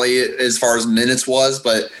tally as far as minutes was,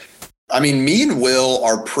 but me and Will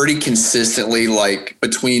are pretty consistently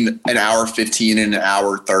between an hour 15 and an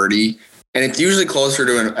hour 30 and it's usually closer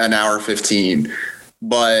to an hour 15.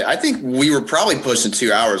 But I think we were probably pushing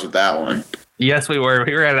 2 hours with that one. Yes, we were.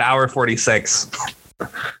 We were at an hour 46.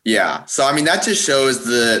 Yeah. So, I mean, that just shows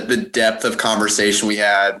the depth of conversation we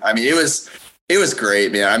had. I mean, it was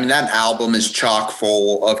great, man. I mean, that album is chock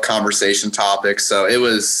full of conversation topics. So it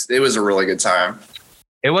was a really good time.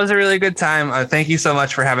 It was a really good time. Thank you so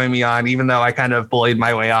much for having me on, even though I kind of bullied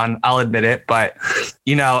my way on. I'll admit it. But,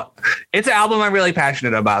 you know, it's an album I'm really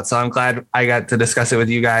passionate about. So I'm glad I got to discuss it with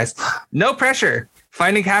you guys. No pressure.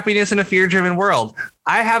 Finding happiness in a fear-driven world.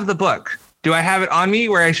 I have the book. Do I have it on me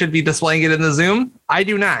where I should be displaying it in the Zoom? I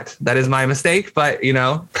do not. That is my mistake. But, you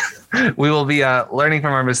know, we will be learning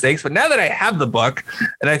from our mistakes. But now that I have the book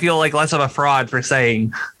and I feel like less of a fraud for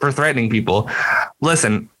threatening people,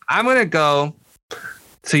 listen, I'm going to go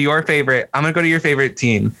to your favorite. I'm going to go to your favorite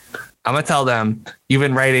team. I'm going to tell them you've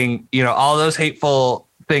been writing, you know, all those hateful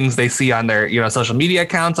things they see on their, you know, social media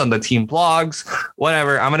accounts, on the team blogs,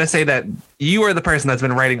 whatever. I'm going to say that you are the person that's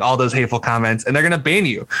been writing all those hateful comments, and they're going to ban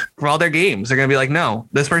you from all their games. They're going to be like, no,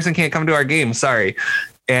 this person can't come to our game. Sorry.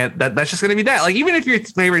 And that's just going to be that. Like, even if your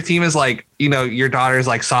favorite team is like, you know, your daughter's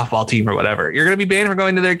like softball team or whatever, you're going to be banned from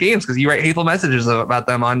going to their games because you write hateful messages about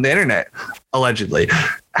them on the internet, allegedly.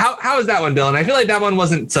 How is that one, Dylan? I feel like that one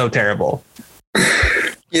wasn't so terrible.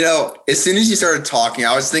 You know, as soon as you started talking,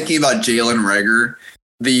 I was thinking about Jalen Reagor,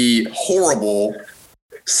 the horrible,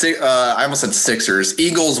 I almost said Sixers,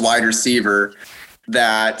 Eagles wide receiver,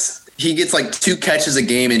 that he gets like 2 catches a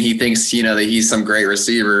game and he thinks, you know, that he's some great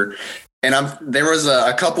receiver. And there was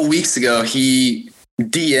a couple weeks ago, he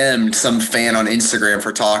DM'd some fan on Instagram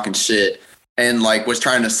for talking shit and like was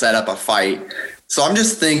trying to set up a fight. So I'm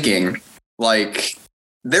just thinking, like,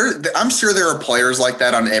 I'm sure there are players like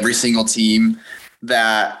that on every single team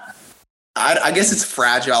that I guess it's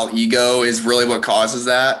fragile ego is really what causes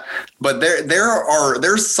that. But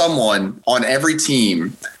there's someone on every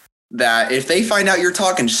team that if they find out you're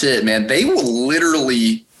talking shit, man, they will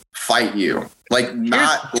literally fight you. Like,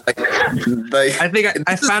 not like I think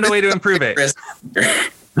I found a way to improve it.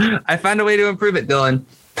 I found a way to improve it, Dylan.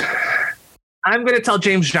 I'm going to tell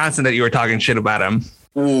James Johnson that you were talking shit about him.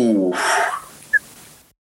 Ooh.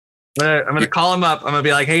 I'm going to call him up. I'm going to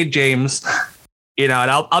be like, hey, James, you know, and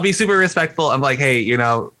I'll be super respectful. I'm like, hey, you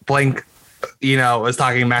know, blank, you know, was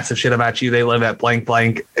talking massive shit about you. They live at blank,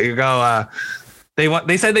 blank. You go,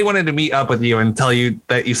 they said they wanted to meet up with you and tell you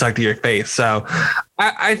that you sucked to your face. So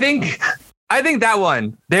I think that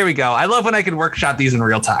one, there we go. I love when I can workshop these in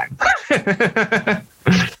real time.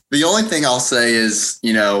 The only thing I'll say is,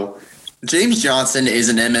 you know, James Johnson is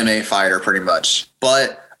an MMA fighter pretty much,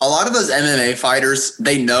 but a lot of those MMA fighters,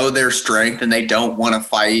 they know their strength and they don't want to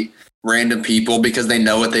fight random people because they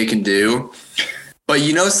know what they can do. But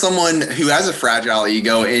you know, someone who has a fragile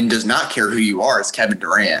ego and does not care who you are is Kevin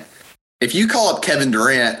Durant. If you call up Kevin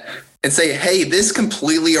Durant and say, hey, this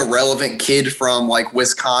completely irrelevant kid from like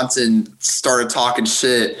Wisconsin started talking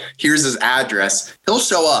shit, here's his address, he'll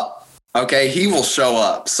show up. Okay, he will show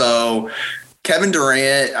up. So Kevin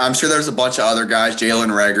Durant, I'm sure there's a bunch of other guys, Jalen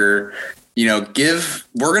Reagor, you know,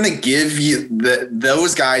 we're going to give you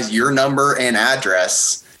those guys your number and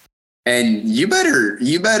address, and you better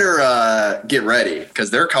get ready because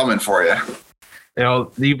they're coming for you. You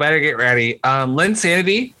know, you better get ready.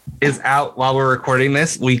 Linsanity is out while we're recording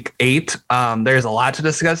this, week 8. There's a lot to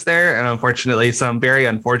discuss there, and unfortunately, some very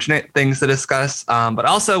unfortunate things to discuss. But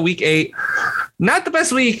also, week 8, not the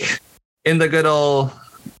best week in the good old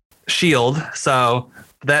Shield. So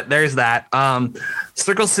there's that.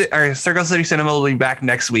 Circle City Cinema will be back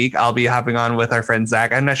next week. I'll be hopping on with our friend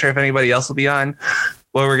Zach. I'm not sure if anybody else will be on.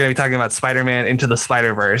 Well, we're going to be talking about Spider-Man Into the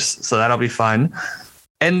Spider-Verse, so that'll be fun.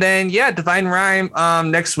 And then, yeah, Divine Rhyme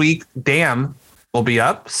next week, Damn, will be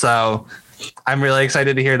up. So I'm really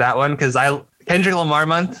excited to hear that one because Kendrick Lamar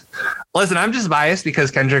month. Listen, I'm just biased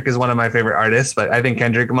because Kendrick is one of my favorite artists, but I think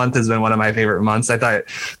Kendrick month has been one of my favorite months. I thought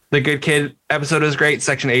the Good Kid episode was great.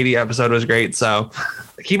 Section 80 episode was great. So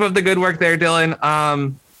keep up the good work there,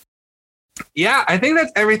 Dylan. Yeah, I think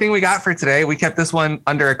that's everything we got for today. We kept this one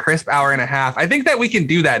under a crisp hour and a half. I think that we can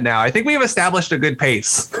do that now. I think we have established a good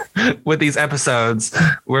pace with these episodes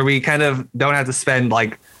where we kind of don't have to spend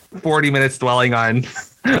like 40 minutes dwelling on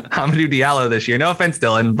Amadou Diallo this year. No offense,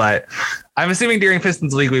 Dylan, but I'm assuming during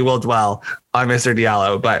Pistons League we will dwell on Mr.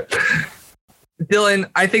 Diallo. But Dylan,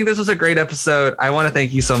 I think this was a great episode. I want to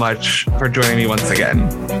thank you so much for joining me once again.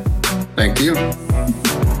 Thank you.